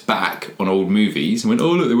looked back on old movies and went,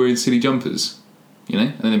 oh look, they're wearing silly jumpers. You know?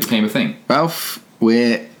 And then it became a thing. Ralph,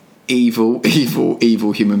 we're evil, evil,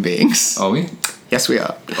 evil human beings. Are we? Yes, we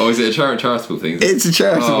are. Oh, is it a charitable thing? It's a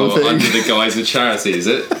charitable thing. Under the guise of charity, is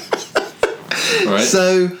it? All right.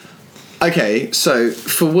 So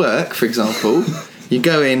for work, for example, you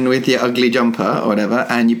go in with your ugly jumper or whatever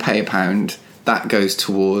and you pay £1. That goes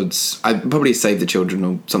towards... I'd probably Save the Children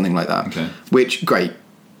or something like that. Okay. Which, great.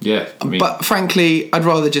 Yeah. But frankly, I'd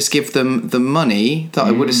rather just give them the money that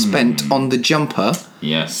I would have spent on the jumper.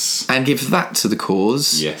 Yes. And give that to the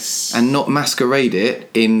cause. Yes. And not masquerade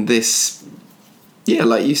it in this... Yeah,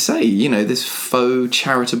 like you say, this faux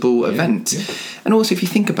charitable event. Yeah. And also, if you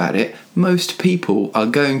think about it, most people are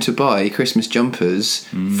going to buy Christmas jumpers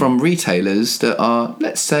from retailers that are,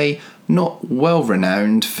 let's say, not well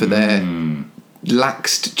renowned for their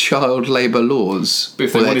laxed child labour laws, or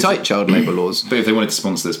their tight child labour laws. But if they wanted to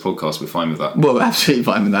sponsor this podcast, we're fine with that. Well, absolutely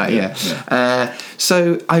fine with that, yeah.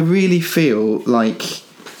 So I really feel like,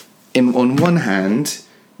 on one hand,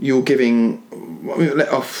 you're giving...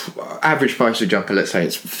 off average price of a jumper, let's say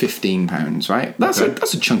it's £15, right? That's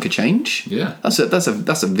a chunk of change. Yeah. That's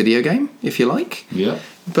a video game, if you like. Yeah.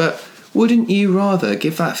 But wouldn't you rather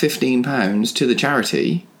give that £15 to the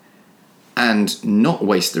charity and not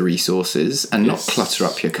waste the resources and not clutter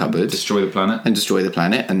up your cupboard, destroy the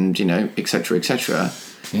planet, and etc. etc.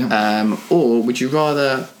 Yeah. Or would you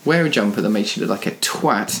rather wear a jumper that makes you look like a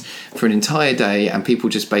twat for an entire day and people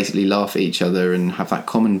just basically laugh at each other and have that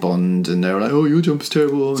common bond and they're like, oh, your jumper's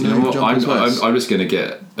terrible. Do you know what? I'm just going to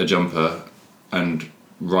get a jumper and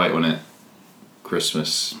write on it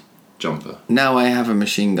Christmas jumper. Now I have a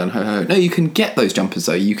machine gun. Ho ho. No, you can get those jumpers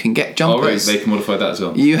though. You can get jumpers. Oh right, they can modify that as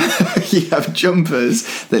well. You have jumpers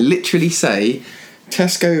that literally say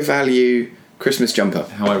Tesco value Christmas jumper.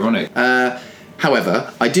 How ironic.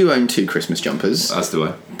 However, I do own 2 Christmas jumpers. As do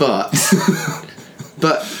I. But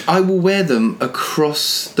I will wear them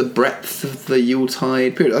across the breadth of the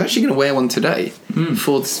Yuletide period. I'm actually going to wear one today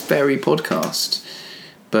for this very podcast.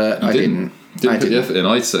 But I didn't. Didn't put the effort in.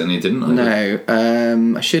 I certainly didn't. No,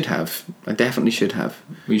 I should have. I definitely should have.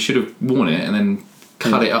 Well, you should have worn it and then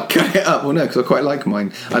cut it up. Cut it up. Well, no, because I quite like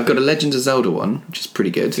mine. I've got a Legend of Zelda one, which is pretty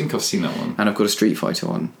good. I think I've seen that one. And I've got a Street Fighter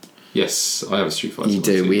one. Yes, I have a Street Fighter one. You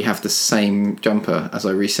do. Too. We have the same jumper, as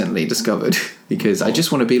I recently discovered, because I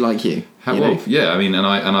just want to be like you. Yeah, I mean, and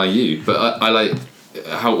I you, but I like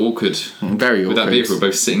how awkward. Very awkward. Would that be if we're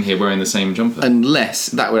both sitting here wearing the same jumper? Unless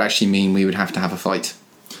that would actually mean we would have to have a fight.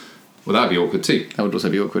 Well, that would be awkward too. That would also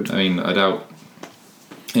be awkward. I mean, I doubt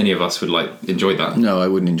any of us would enjoy that. No, I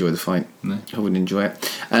wouldn't enjoy the fight. No, I wouldn't enjoy it.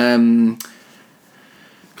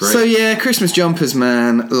 Great. So yeah, Christmas jumpers,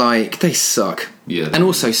 man, they suck. Yeah. And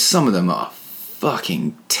also some of them are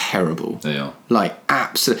fucking terrible. They are.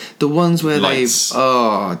 Absolutely. The ones where Lights.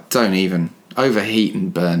 don't even. Overheat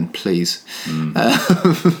and burn, please.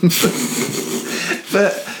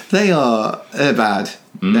 But they're bad.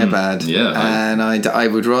 They're bad. Yeah. And I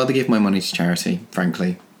would rather give my money to charity,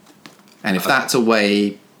 frankly. And if that's a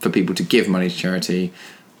way for people to give money to charity,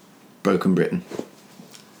 Broken Britain.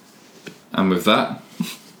 And with that...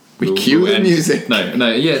 We cue the music. No,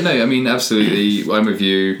 I mean, absolutely, I'm with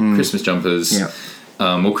you. Christmas jumpers. Yeah.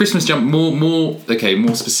 Or Christmas more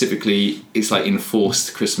specifically, it's like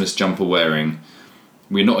enforced Christmas jumper wearing.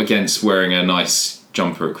 We're not against wearing a nice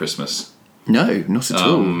jumper at Christmas. No, not at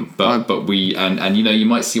all. But we and you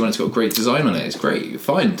might see one that's got a great design on it. It's great.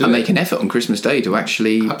 Fine. I make an effort on Christmas Day to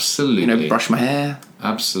actually brush my hair.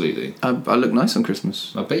 Absolutely. I look nice on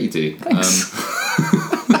Christmas. I bet you do. Thanks.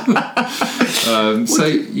 Hat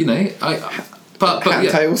and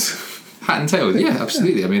tails. Hat and tails, yeah,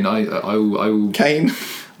 absolutely. I mean, I will cane.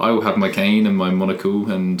 I will have my cane and my monocle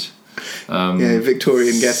and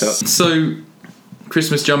Victorian get up. So,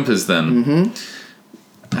 Christmas jumpers then.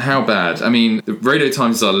 Mm-hmm. How bad? I mean, Radio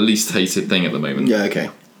Times is our least hated thing at the moment. Yeah, okay.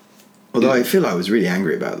 Although I feel I was really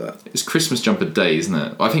angry about that. It's Christmas jumper day, isn't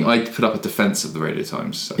it? I think I put up a defence of the Radio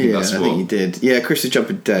Times. I think you did. Yeah, Christmas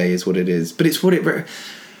jumper day is what it is. But it's what it...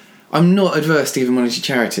 I'm not adverse to giving money to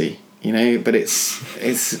charity. You know, but it's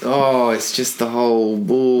just the whole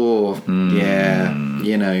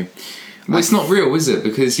you know. Well, it's not real, is it?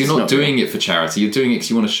 Because you're not doing it for charity. You're doing it because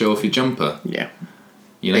you want to show off your jumper. Yeah.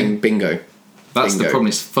 You know? Bingo. That's the problem.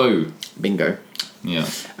 It's faux. Bingo. Yeah.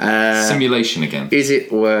 Simulation again. Is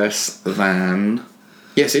it worse than...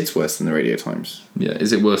 Yes, it's worse than the Radio Times. Yeah.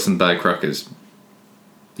 Is it worse than Bad Crackers?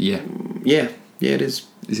 Yeah. Yeah. Yeah, it is.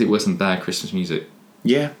 Is it worse than Bad Christmas Music?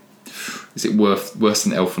 Yeah. Is it worse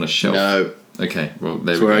than Elf on a Shelf? No. Okay, well, there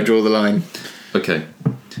That's we go. where I draw the line. Okay.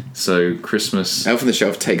 So, Christmas... Elf on the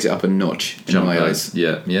Shelf takes it up a notch in my eyes.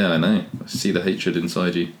 Yeah, I know. I see the hatred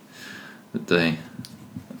inside you. The day.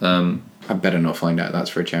 I better not find out that's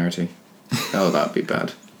for a charity. Oh, that'd be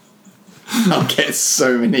bad. I'll get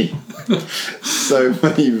so many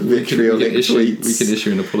vitriolic tweets. We can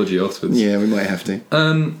issue an apology afterwards. Yeah, we might have to.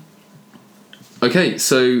 Okay,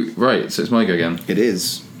 so it's my go again. It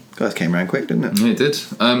is. That came round quick, didn't it? Yeah, it did.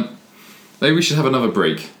 Maybe we should have another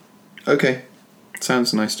break. Okay.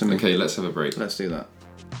 Sounds nice to me. Okay, let's have a break. Let's do that.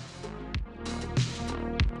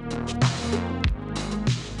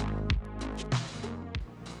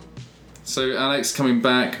 So, Alex, coming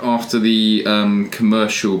back after the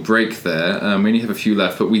commercial break there, we only have a few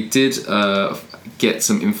left, but we did get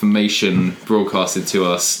some information broadcasted to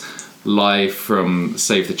us live from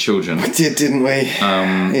Save the Children. We did, didn't we?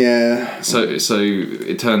 Yeah. So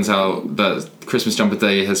it turns out that Christmas Jumper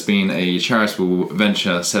Day has been a charitable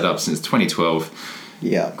venture set up since 2012.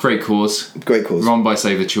 Yeah. Great cause. Run by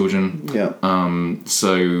Save the Children. Yeah.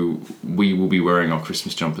 So we will be wearing our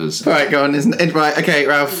Christmas jumpers. All right, go on. Isn't it right? Okay,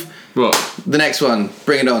 Ralph. What? The next one.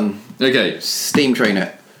 Bring it on. Okay. Steam train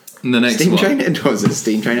it. The next steam one. Train it? What was it?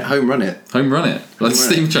 Steam train it. Home run it. Home run it. Like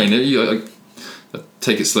steam train it. You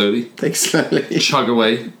take it slowly. Chug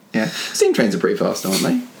away. Yeah. Steam trains are pretty fast, aren't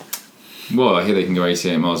they? Well, I hear they can go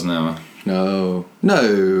 88 miles an hour. No,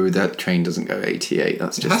 that train doesn't go 88.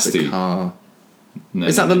 That's just the car. No,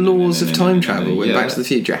 Is that the laws of time travel? In Back to the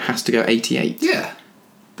Future, it has to go 88. Yeah.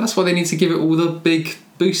 That's why they need to give it all the big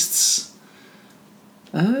boosts.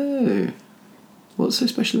 Oh. What's so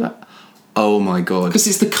special about... Oh my god. Because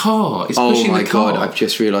it's the car. It's pushing the car. Oh my god, I've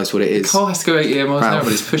just realised what it is. The car has to go 88 miles an hour,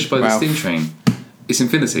 but it's pushed by the steam train. It's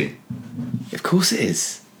infinity. Of course it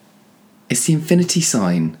is. It's the infinity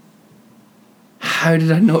sign. How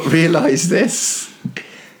did I not realise this?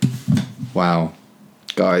 Wow.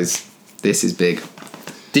 Guys, this is big.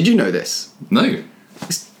 Did you know this? No.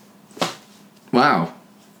 Wow.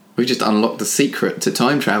 We just unlocked the secret to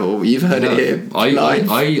time travel. You've heard it here.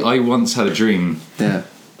 I once had a dream that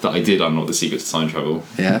I did unlock the secret to time travel.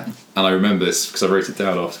 Yeah. And I remember this because I wrote it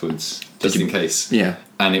down afterwards, just in case. Yeah.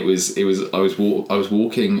 And I was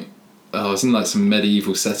walking. I was in like some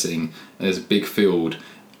medieval setting, and there's a big field,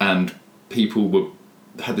 and people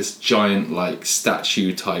had this giant like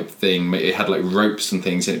statue type thing. It had like ropes and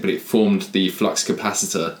things in it, but it formed the flux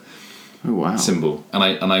capacitor symbol. And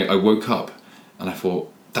I woke up and I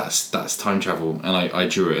thought, that's time travel, and I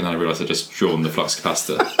drew it, and I realised I'd just drawn the flux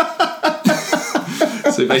capacitor.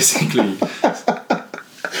 So basically,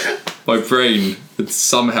 my brain had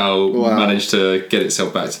somehow managed to get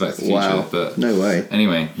itself back to the Future. Wow. But no way.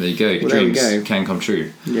 Anyway, there you go. Well, Dreams there we go. Can come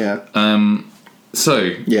true. Yeah. So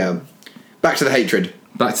yeah. Back to the hatred.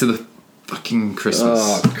 Back to the fucking Christmas.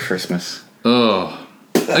 Oh, Christmas. Oh.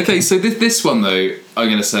 Okay, so this one though, I'm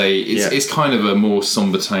going to say it's kind of a more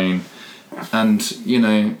somber tone, and you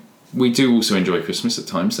know, we do also enjoy Christmas at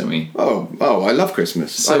times, don't we? Oh, I love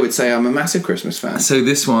Christmas. So, I would say I'm a massive Christmas fan. So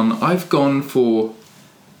this one, I've gone for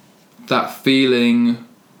that feeling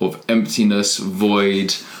of emptiness,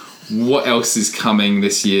 void. What else is coming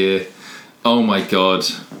this year? Oh my God.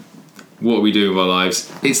 What are we doing with our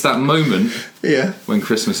lives? It's that moment when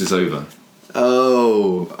Christmas is over.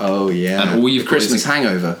 Oh yeah. And all you've got Christmas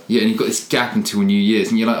hangover. Yeah, and you've got this gap until New Year's,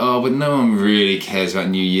 and you're like, oh, but no one really cares about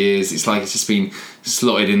New Year's. It's like it's just been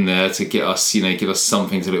slotted in there to get us, give us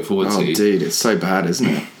something to look forward to. Oh, dude, it's so bad, isn't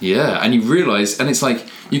it? Yeah, and you realise, and it's like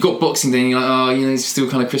you've got Boxing Day, and you're like, it's still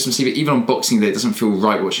kind of Christmassy, but even on Boxing Day, it doesn't feel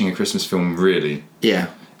right watching a Christmas film, really.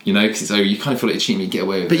 Yeah. Because it's over. You kind of feel like you're cheating, you get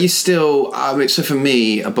away with it. But you still, so for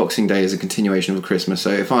me, a Boxing Day is a continuation of a Christmas. So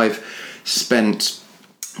if I've spent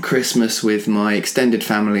Christmas with my extended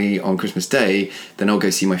family on Christmas Day, then I'll go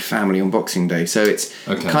see my family on Boxing Day. So it's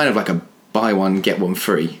kind of like a buy one, get one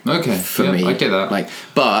free. Okay. For me. I get that.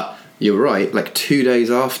 But you're right, 2 days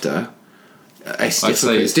after, it's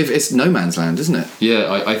difficult. It's no man's land, isn't it?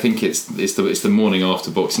 Yeah, I think it's the morning after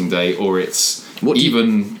Boxing Day, or it's you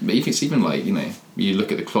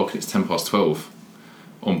look at the clock and it's 12:10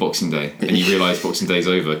 on Boxing Day, and you realise Boxing Day's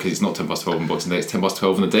over because it's not 12:10 on Boxing Day, it's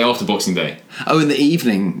 12:10 on the day after Boxing Day. Oh, in the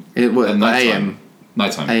evening, at AM.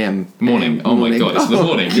 Nighttime. AM. Morning. Oh my God, it's the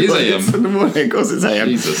morning. It is AM. It's in the morning, of course it's AM.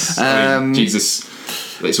 Jesus. Jesus.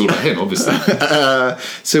 It's all about him, obviously.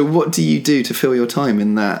 So what do you do to fill your time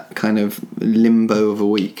in that kind of limbo of a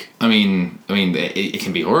week? I mean, it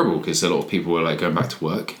can be horrible because a lot of people are like going back to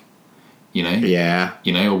work. You know. Yeah.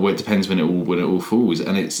 You know, or it depends when it all falls,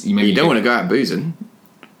 and it's you don't want to go out boozing.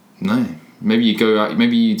 No. Maybe you go out.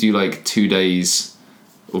 Maybe you do like 2 days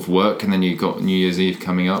of work, and then you've got New Year's Eve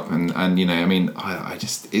coming up, and you know, I mean,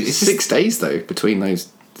 it's 6 days though between those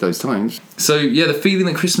times. So yeah, the feeling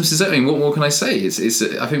that Christmas is. I mean, what more can I say? It's.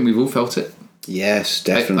 I think we've all felt it. Yes,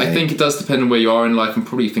 definitely. I think it does depend on where you are in life and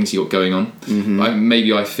probably things you got going on. Mm-hmm.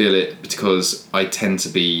 Maybe I feel it because I tend to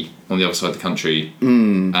be on the other side of the country,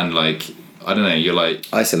 and like I don't know, you're like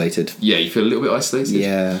isolated. Yeah, you feel a little bit isolated.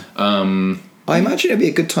 Yeah. I imagine it'd be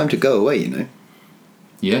a good time to go away. You know.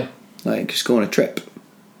 Yeah. Like just go on a trip.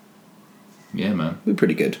 Yeah, man. It'd be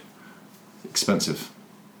pretty good. Expensive.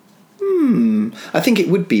 I think it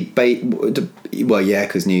would be. Well, yeah,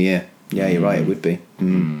 because New Year. Yeah, you're right. It would be.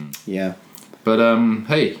 Yeah. But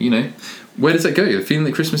hey, you know, where does that go? The feeling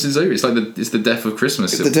that Christmas is over. It's like it's the death of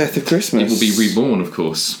Christmas. It's the death of Christmas. It will be reborn, of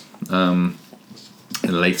course,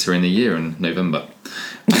 later in the year in November.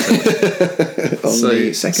 On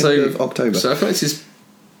the 2nd of October. So I feel like this is.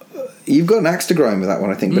 You've got an axe to grind with that one,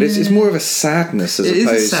 I think, but it's more of a sadness as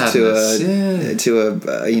opposed to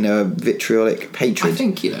a vitriolic hatred. I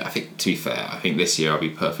think to be fair, I think this year I'll be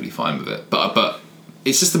perfectly fine with it. But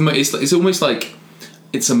it's just it's almost like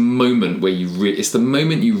it's a moment where it's the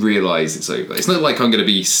moment you realise it's over. It's not like I'm going to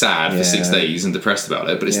be sad for 6 days and depressed about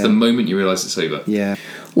it, but it's the moment you realise it's over. Yeah.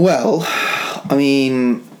 Well, I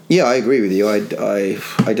mean, yeah, I agree with you.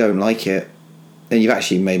 I don't like it. And you've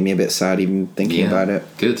actually made me a bit sad even thinking about it.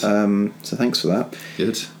 Good. So thanks for that.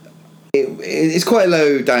 Good. It's quite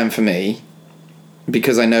low down for me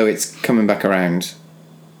because I know it's coming back around.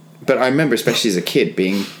 But I remember, especially as a kid,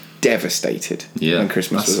 being devastated when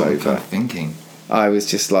Christmas was over. That's what I'm thinking. I was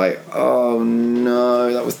just like, oh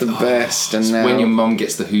no, that was the best. And now, when your mum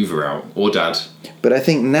gets the Hoover out, or dad. But I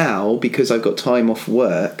think now, because I've got time off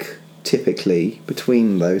work, typically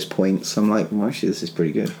between those points, I'm like, well, actually, this is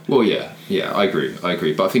pretty good. Well, yeah, I agree.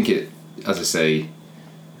 But I think as I say,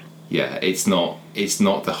 it's not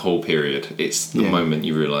the whole period. It's the moment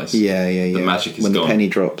you realise. Yeah. The magic is gone. When the penny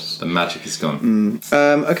drops. The magic is gone.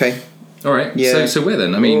 Okay. All right. Yeah. So where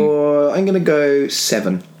then? I mean, I'm going to go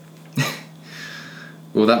 7.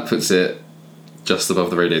 Well, that puts it just above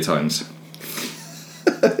the Radio Times.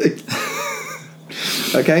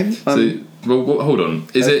 Okay. Hold on.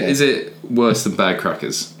 Is it worse than Bad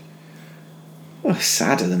Crackers? Well,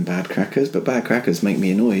 sadder than Bad Crackers, but Bad Crackers make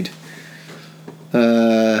me annoyed.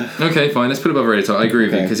 Okay, fine. Let's put it above Radio Times. I agree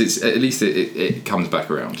with you because it's at least it comes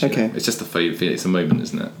back around. Okay. It's just a favourite. It's a moment,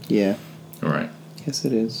 isn't it? Yeah. All right. Yes,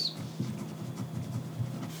 it is.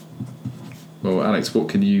 Well, Alex, what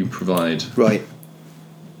can you provide? Right.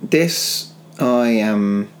 This I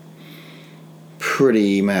am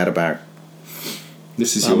pretty mad about.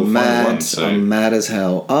 This is your final one, so I'm mad as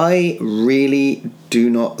hell. I really do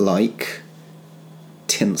not like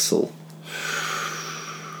tinsel.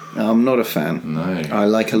 I'm not a fan. No. I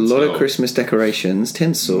like a lot of Christmas decorations.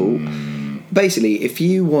 Tinsel. Basically, if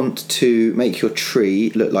you want to make your tree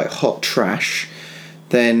look like hot trash,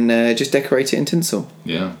 then just decorate it in tinsel.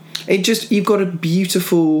 Yeah. You've got a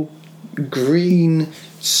beautiful green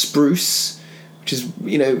spruce, which is,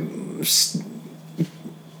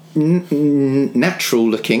 natural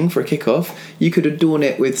looking for a kick-off. You could adorn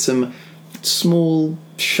it with some small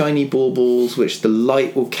shiny baubles which the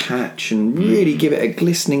light will catch and really give it a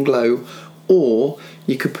glistening glow, or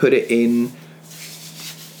you could put it in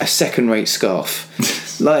a second-rate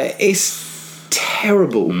scarf. Like, it's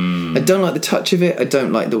terrible. I don't like the touch of it. I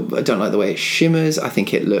don't like the way it shimmers. I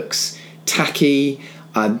think it looks tacky.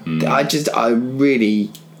 I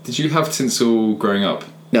really. Did you have tinsel growing up?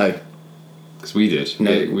 No. Because we did.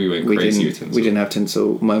 No, we went crazy with tinsel. We didn't have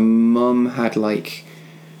tinsel. My mum had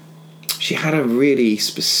she had a really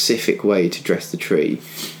specific way to dress the tree.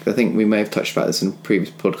 I think we may have touched about this in a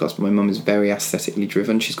previous podcast, but my mum is very aesthetically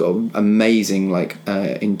driven. She's got an amazing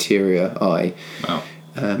interior eye. Wow.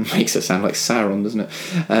 Makes her sound like Sauron, doesn't it?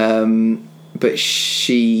 But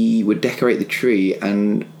she would decorate the tree,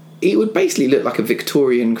 and it would basically look like a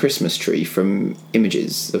Victorian Christmas tree from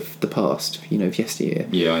images of the past, of yesteryear.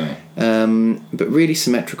 Yeah, I know. But really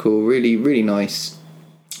symmetrical, really, really nice.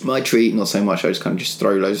 My tree, not so much. I just kind of just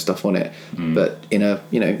throw loads of stuff on it, but in a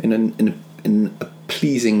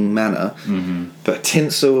pleasing manner. Mm-hmm. But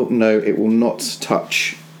tinsel, no, it will not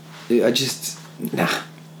touch. Nah.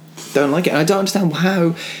 don't like it. And I don't understand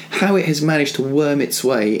how it has managed to worm its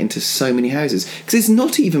way into so many houses, because it's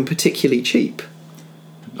not even particularly cheap.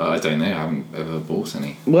 I don't know. I haven't ever bought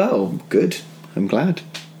any. Well, good. I'm glad.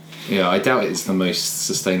 Yeah, I doubt it's the most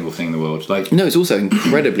sustainable thing in the world. Like, no, it's also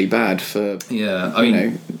incredibly bad for. Yeah, I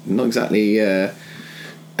mean, not exactly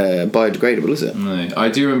biodegradable, is it? No, I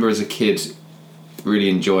do remember as a kid really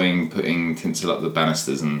enjoying putting tinsel up the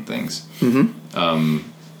banisters and things. Mm-hmm.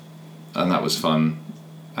 And that was fun.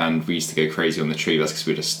 And we used to go crazy on the tree. That's because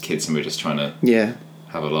we were just kids and we were just trying to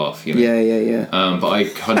have a laugh. You know? Yeah. But I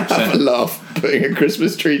 100% have a laugh putting a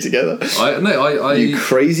Christmas tree together. You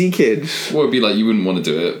crazy kid. Well, it'd be like you wouldn't want to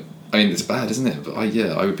do it. I mean, it's bad, isn't it? But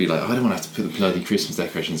I would be like, I don't want to have to put the bloody Christmas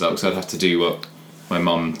decorations up because I'd have to do what my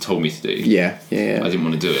mum told me to do. Yeah. I didn't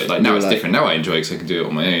want to do it. Like now it's different. Now I enjoy it because I can do it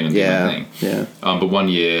on my own and do my thing. Yeah. But one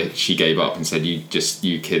year she gave up and said, you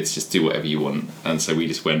kids just do whatever you want. And so we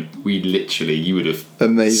just went. We literally, you would have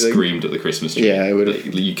screamed at the Christmas tree. Yeah, it would have.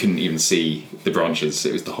 You couldn't even see the branches.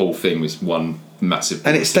 It was the whole thing was one massive.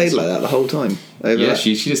 And it stayed like that the whole time.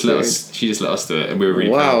 She just let us. She just let us do it, and we were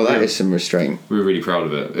really proud. Wow, that is some restraint. We were really proud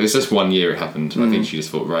of it. It was just 1 year it happened. I think she just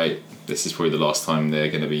thought, right, this is probably the last time they're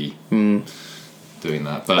going to be doing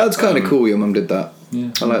that. But that's kind of cool. Your mum did that.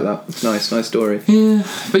 Yeah, I like that. It's nice story. Yeah,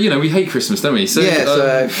 but we hate Christmas, don't we? So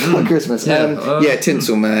fuck Christmas.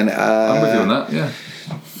 Tinsel, man. I'm with you on that. Yeah.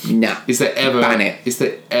 Nah. Is there ever ban it? Is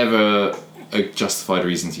there ever a justified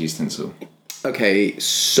reason to use tinsel? Okay,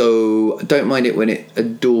 so I don't mind it when it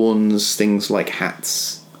adorns things like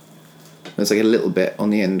hats. There's like a little bit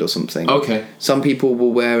on the end or something. Okay. Some people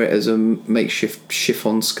will wear it as a makeshift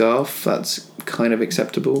chiffon scarf. That's kind of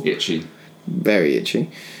acceptable. Itchy. Very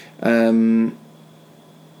itchy.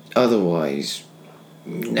 Otherwise,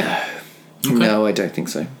 no. Okay. No, I don't think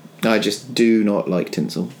so. I just do not like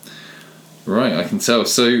tinsel. Right, I can tell.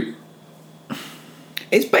 So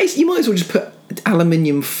it's basically, you might as well just put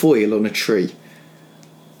aluminium foil on a tree.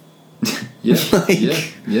 Yeah,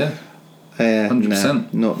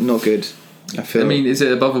 100%. Not good. I mean, is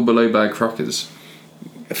it above or below bad crackers?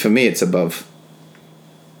 For me, it's above.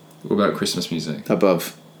 What about Christmas music?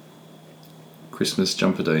 Above. Christmas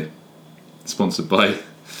Jumper Day, sponsored by.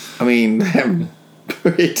 I mean, they're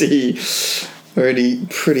pretty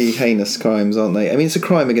heinous crimes, aren't they? I mean, it's a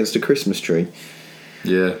crime against a Christmas tree.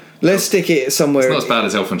 Yeah. Let's stick it somewhere. It's not as bad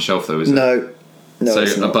as Elf on Shelf, though, is it? No, so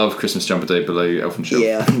above Christmas Jumper Day, below Elf on Shelf?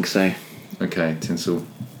 Yeah, I think so. Okay, tinsel.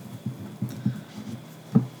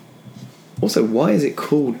 Also, why is it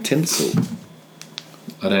called tinsel?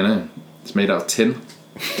 I don't know. It's made out of tin.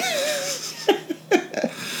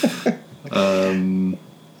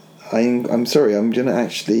 I'm sorry, I'm going to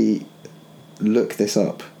actually look this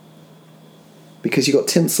up. Because you got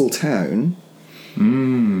Tinseltown.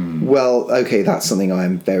 Well, okay, that's something I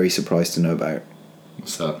am very surprised to know about.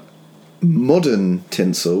 What's that? Modern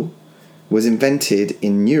tinsel was invented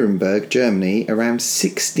in Nuremberg, Germany, around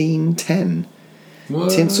 1610.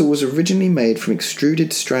 What? Tinsel was originally made from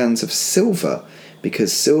extruded strands of silver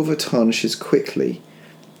because silver tarnishes quickly.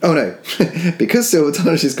 Oh no, because silver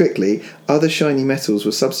tarnishes quickly, other shiny metals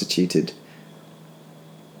were substituted.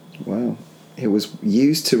 Wow. It was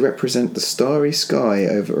used to represent the starry sky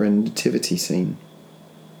over a nativity scene.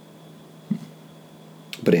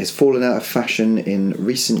 But it has fallen out of fashion in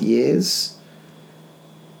recent years.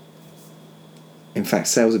 In fact,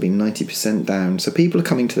 sales have been 90% down. So people are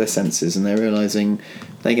coming to their senses and they're realising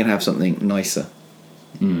they can have something nicer.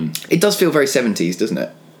 It does feel very 70s, doesn't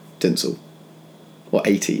it? Tinsel. Or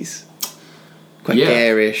 80s. Quite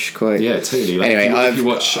garish, quite... Yeah, totally. Like anyway, if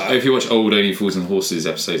you watch old Only Fools and Horses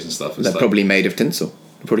episodes and stuff... They're probably made of tinsel.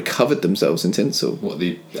 They probably covered themselves in tinsel. What,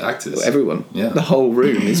 the actors? Well, everyone. Yeah. The whole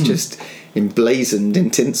room is just emblazoned in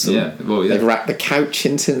tinsel. Yeah, well, yeah. They've wrapped the couch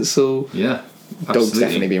in tinsel. Yeah, absolutely. Dog's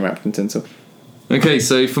definitely been wrapped in tinsel. Okay,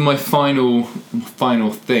 so for my final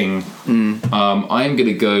thing, I'm going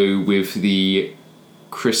to go with the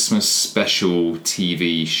Christmas special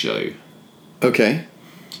TV show. Okay.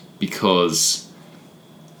 Because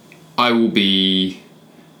I will be,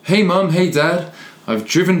 hey mum, hey dad, I've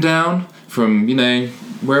driven down from,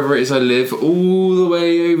 wherever it is I live, all the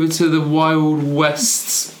way over to the wild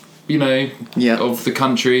west, of the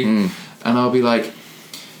country. And I'll be like,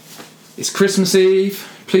 it's Christmas Eve,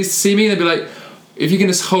 pleased to see me. And they'll be like, if you can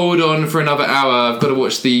just hold on for another hour, I've got to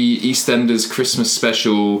watch the EastEnders Christmas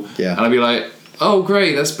special. Yeah. And I'll be like, oh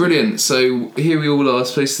great, that's brilliant. So here we all are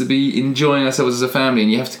supposed to be enjoying ourselves as a family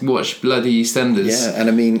and you have to watch bloody EastEnders. Yeah, and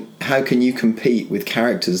I mean, how can you compete with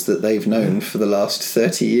characters that they've known for the last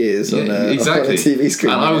 30 years on a TV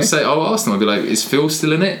screen? And I'll ask them, I'll be like, is Phil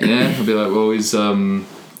still in it? Yeah. I'll be like, well, is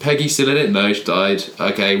Peggy still in it? No, she died.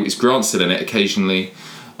 Okay, is Grant still in it occasionally?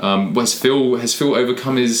 Has Phil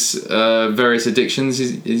overcome his various addictions?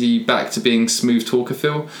 Is he back to being smooth talker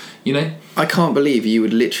Phil? You know? I can't believe you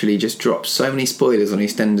would literally just drop so many spoilers on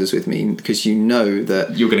EastEnders with me, because you know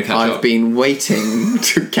that you're going to catch up. I've been waiting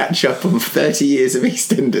to catch up on 30 years of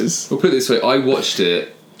EastEnders. Well, put it this way, I watched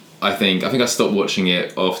it. I think I stopped watching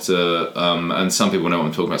it after, and some people know what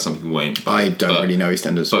I'm talking about, some people won't. I don't really know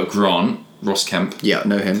EastEnders. But Grant, Ross Kemp. Yeah,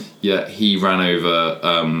 know him. Yeah, he ran over,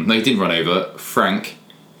 no, he didn't run over, Frank,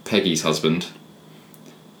 Peggy's husband.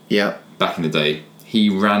 Yeah. Back in the day. He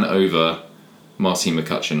ran over Martine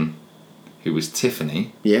McCutcheon, who was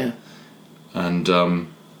Tiffany. Yeah. And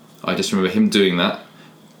I just remember him doing that.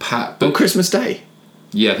 On Christmas Day?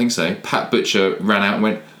 Yeah, I think so. Pat Butcher ran out and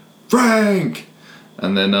went, Frank!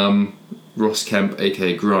 And then Ross Kemp,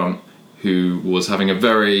 a.k.a. Grant, who was having a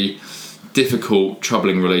very difficult,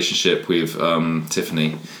 troubling relationship with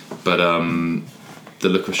Tiffany. But the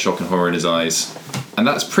look of shock and horror in his eyes. And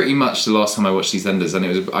that's pretty much the last time I watched EastEnders.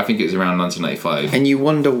 And I think it was around 1995. And you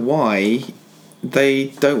wonder why they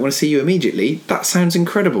don't want to see you immediately. That sounds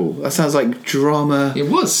incredible. That sounds like drama. It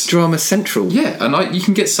was Drama Central. Yeah, and you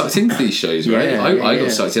can get sucked into these shows, right? I got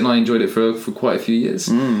sucked in. I enjoyed it for quite a few years.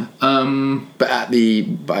 But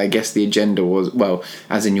I guess the agenda was, well,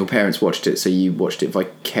 as in your parents watched it, so you watched it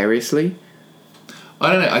vicariously.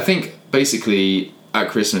 I don't know. I think basically at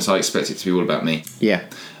Christmas I expect it to be all about me. Yeah.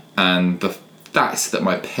 And the fact that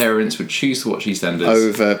my parents would choose to watch EastEnders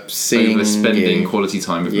over spending quality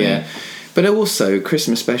time with me. But also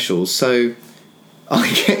Christmas specials. So I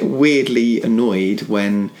get weirdly annoyed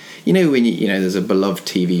when you know there's a beloved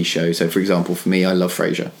TV show. So for example, for me, I love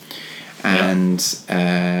Frasier, and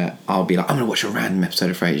I'll be like, I'm gonna watch a random episode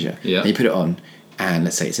of Frasier. Yeah. And you put it on, and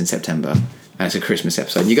let's say it's in September, and it's a Christmas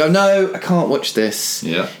episode, and you go, no, I can't watch this.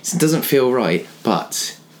 Yeah. It doesn't feel right.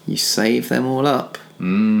 But you save them all up,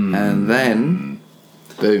 and then.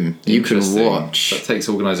 Boom. You can watch. That takes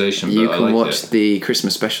organisation. You can watch the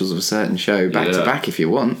Christmas specials of a certain show back to back if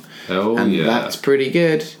you want. Oh, and that's pretty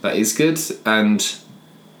good. That is good. And so.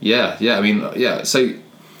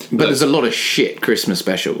 But there's a lot of shit Christmas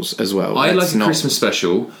specials as well. I like a Christmas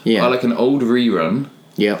special. Yeah. I like an old rerun.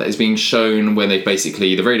 Yeah. That is being shown when they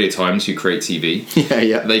basically, the Radio Times, who create TV.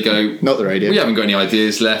 Yeah. They go, not the radio. We haven't got any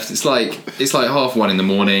ideas left. It's like 1:30 in the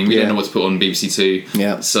morning. We don't know what to put on BBC Two.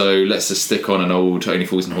 Yeah. So let's just stick on an old Only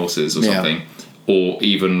Fools and Horses or something. Or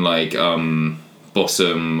even like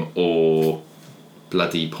Bossum or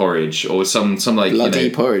Bloody Porridge or some like Bloody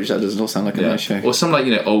Porridge. That does not sound like a nice show. Or some like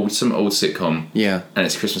old sitcom. Yeah. And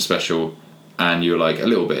it's Christmas special, and you're like a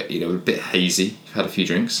little bit a bit hazy. You've had a few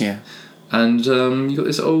drinks. Yeah. And you got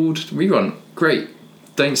this old rerun. Great.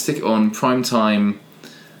 Don't stick it on prime time.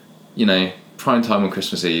 Prime time on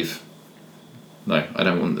Christmas Eve. No, I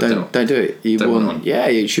don't want. Don't do it.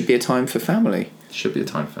 It should be a time for family. Should be a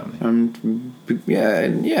time for family.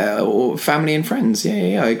 Or family and friends.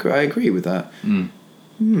 Yeah. I agree with that.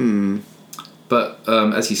 But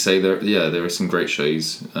as you say, there are some great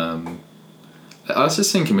shows. I was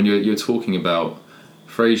just thinking when you were talking about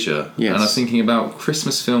Frasier, and I was thinking about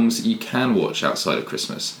Christmas films that you can watch outside of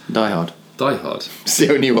Christmas. Die Hard. It's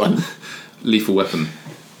the only one. Lethal Weapon.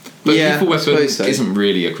 But Lethal Weapon isn't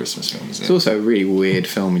really a Christmas film, is it? It's also a really weird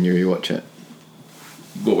film when you rewatch it.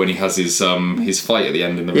 What, when he has his fight at the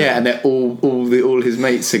end in the room? Yeah, and all his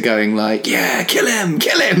mates are going like, yeah, kill him,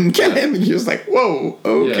 and you're just like, whoa,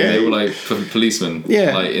 okay. Yeah, and they were like policemen.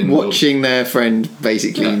 Yeah, like watching their friend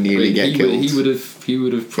basically nearly get killed. He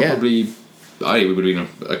would have probably. It would have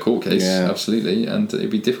been a court case, absolutely, and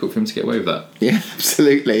it'd be difficult for him to get away with that. Yeah,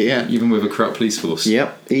 absolutely, yeah. Even with a corrupt police force.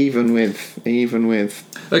 Yep, even with.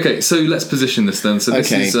 Okay, so let's position this then. So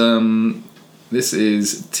this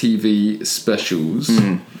is TV specials.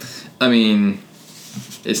 I mean,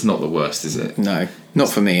 it's not the worst, is it? No, not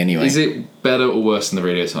for me anyway. Is it better or worse than the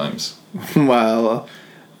Radio Times? Well,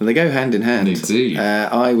 they go hand in hand. They do.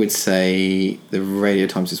 I would say the Radio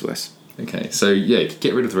Times is worse. Okay, so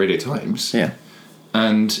get rid of the Radio Times. Yeah.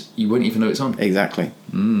 And you won't even know it's on. Exactly.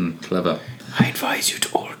 Clever. I advise you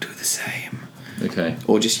to all do the same. Okay.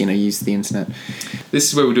 Or just, use the internet. This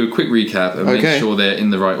is where we'll do a quick recap and make sure they're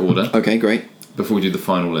in the right order. Okay, great. Before we do the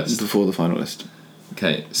final list. Before the final list.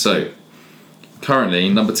 Okay, so currently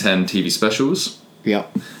number 10 TV specials.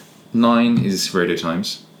 Yep. 9 is Radio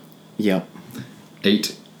Times. Yep.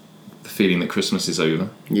 8, The Feeling That Christmas Is Over.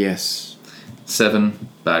 Yes. 7,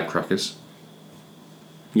 Bad Crackers.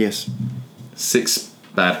 Yes. 6,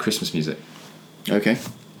 Bad Christmas Music. Okay.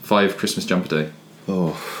 5, Christmas Jumper Day.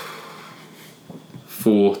 Oh.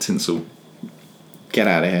 4, Tinsel. Get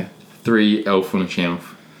out of here. 3, Elf on a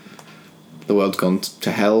Shelf. The world's gone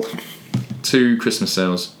to hell. 2, Christmas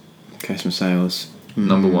Sales. Christmas Sales.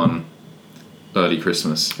 Number 1, early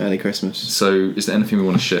Christmas. Early Christmas. So, is there anything we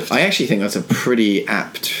want to shift? I actually think that's a pretty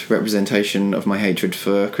apt representation of my hatred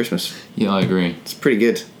for Christmas. Yeah, I agree. It's pretty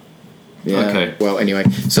good. Yeah. Okay. Well, anyway,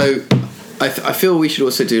 so I feel we should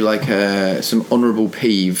also do like some honourable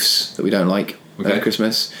peeves that we don't like at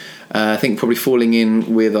Christmas. I think probably falling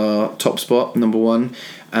in with our top spot, number 1.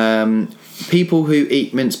 People who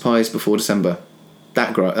eat mince pies before December.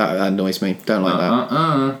 That annoys me. Don't like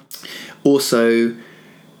that. Also,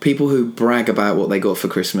 people who brag about what they got for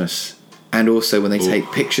Christmas, and also when they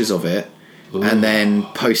take pictures of it and then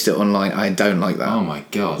post it online. I don't like that. Oh my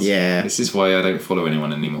god. Yeah. This is why I don't follow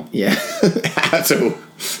anyone anymore. Yeah. At all.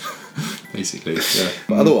 Basically, yeah.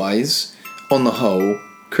 But otherwise, on the whole,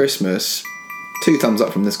 Christmas, 2 thumbs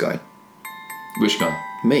up from this guy. Which guy?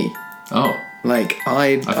 Me. Oh. Like,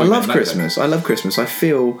 I love Christmas. I love Christmas. I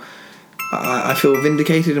feel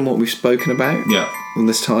vindicated in what we've spoken about on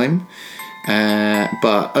this time.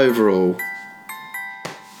 But overall,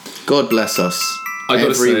 God bless us.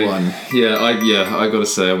 Everyone. I gotta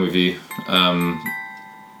say, I'm with you.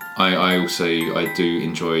 I also do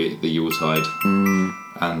enjoy the Yuletide,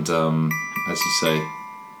 and as you say,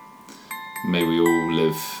 may we all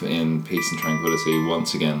live in peace and tranquility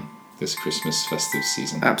once again this Christmas festive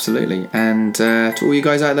season. Absolutely, and to all you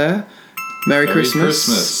guys out there, Merry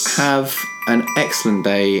Christmas. Have an excellent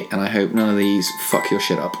day, and I hope none of these fuck your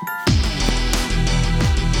shit up.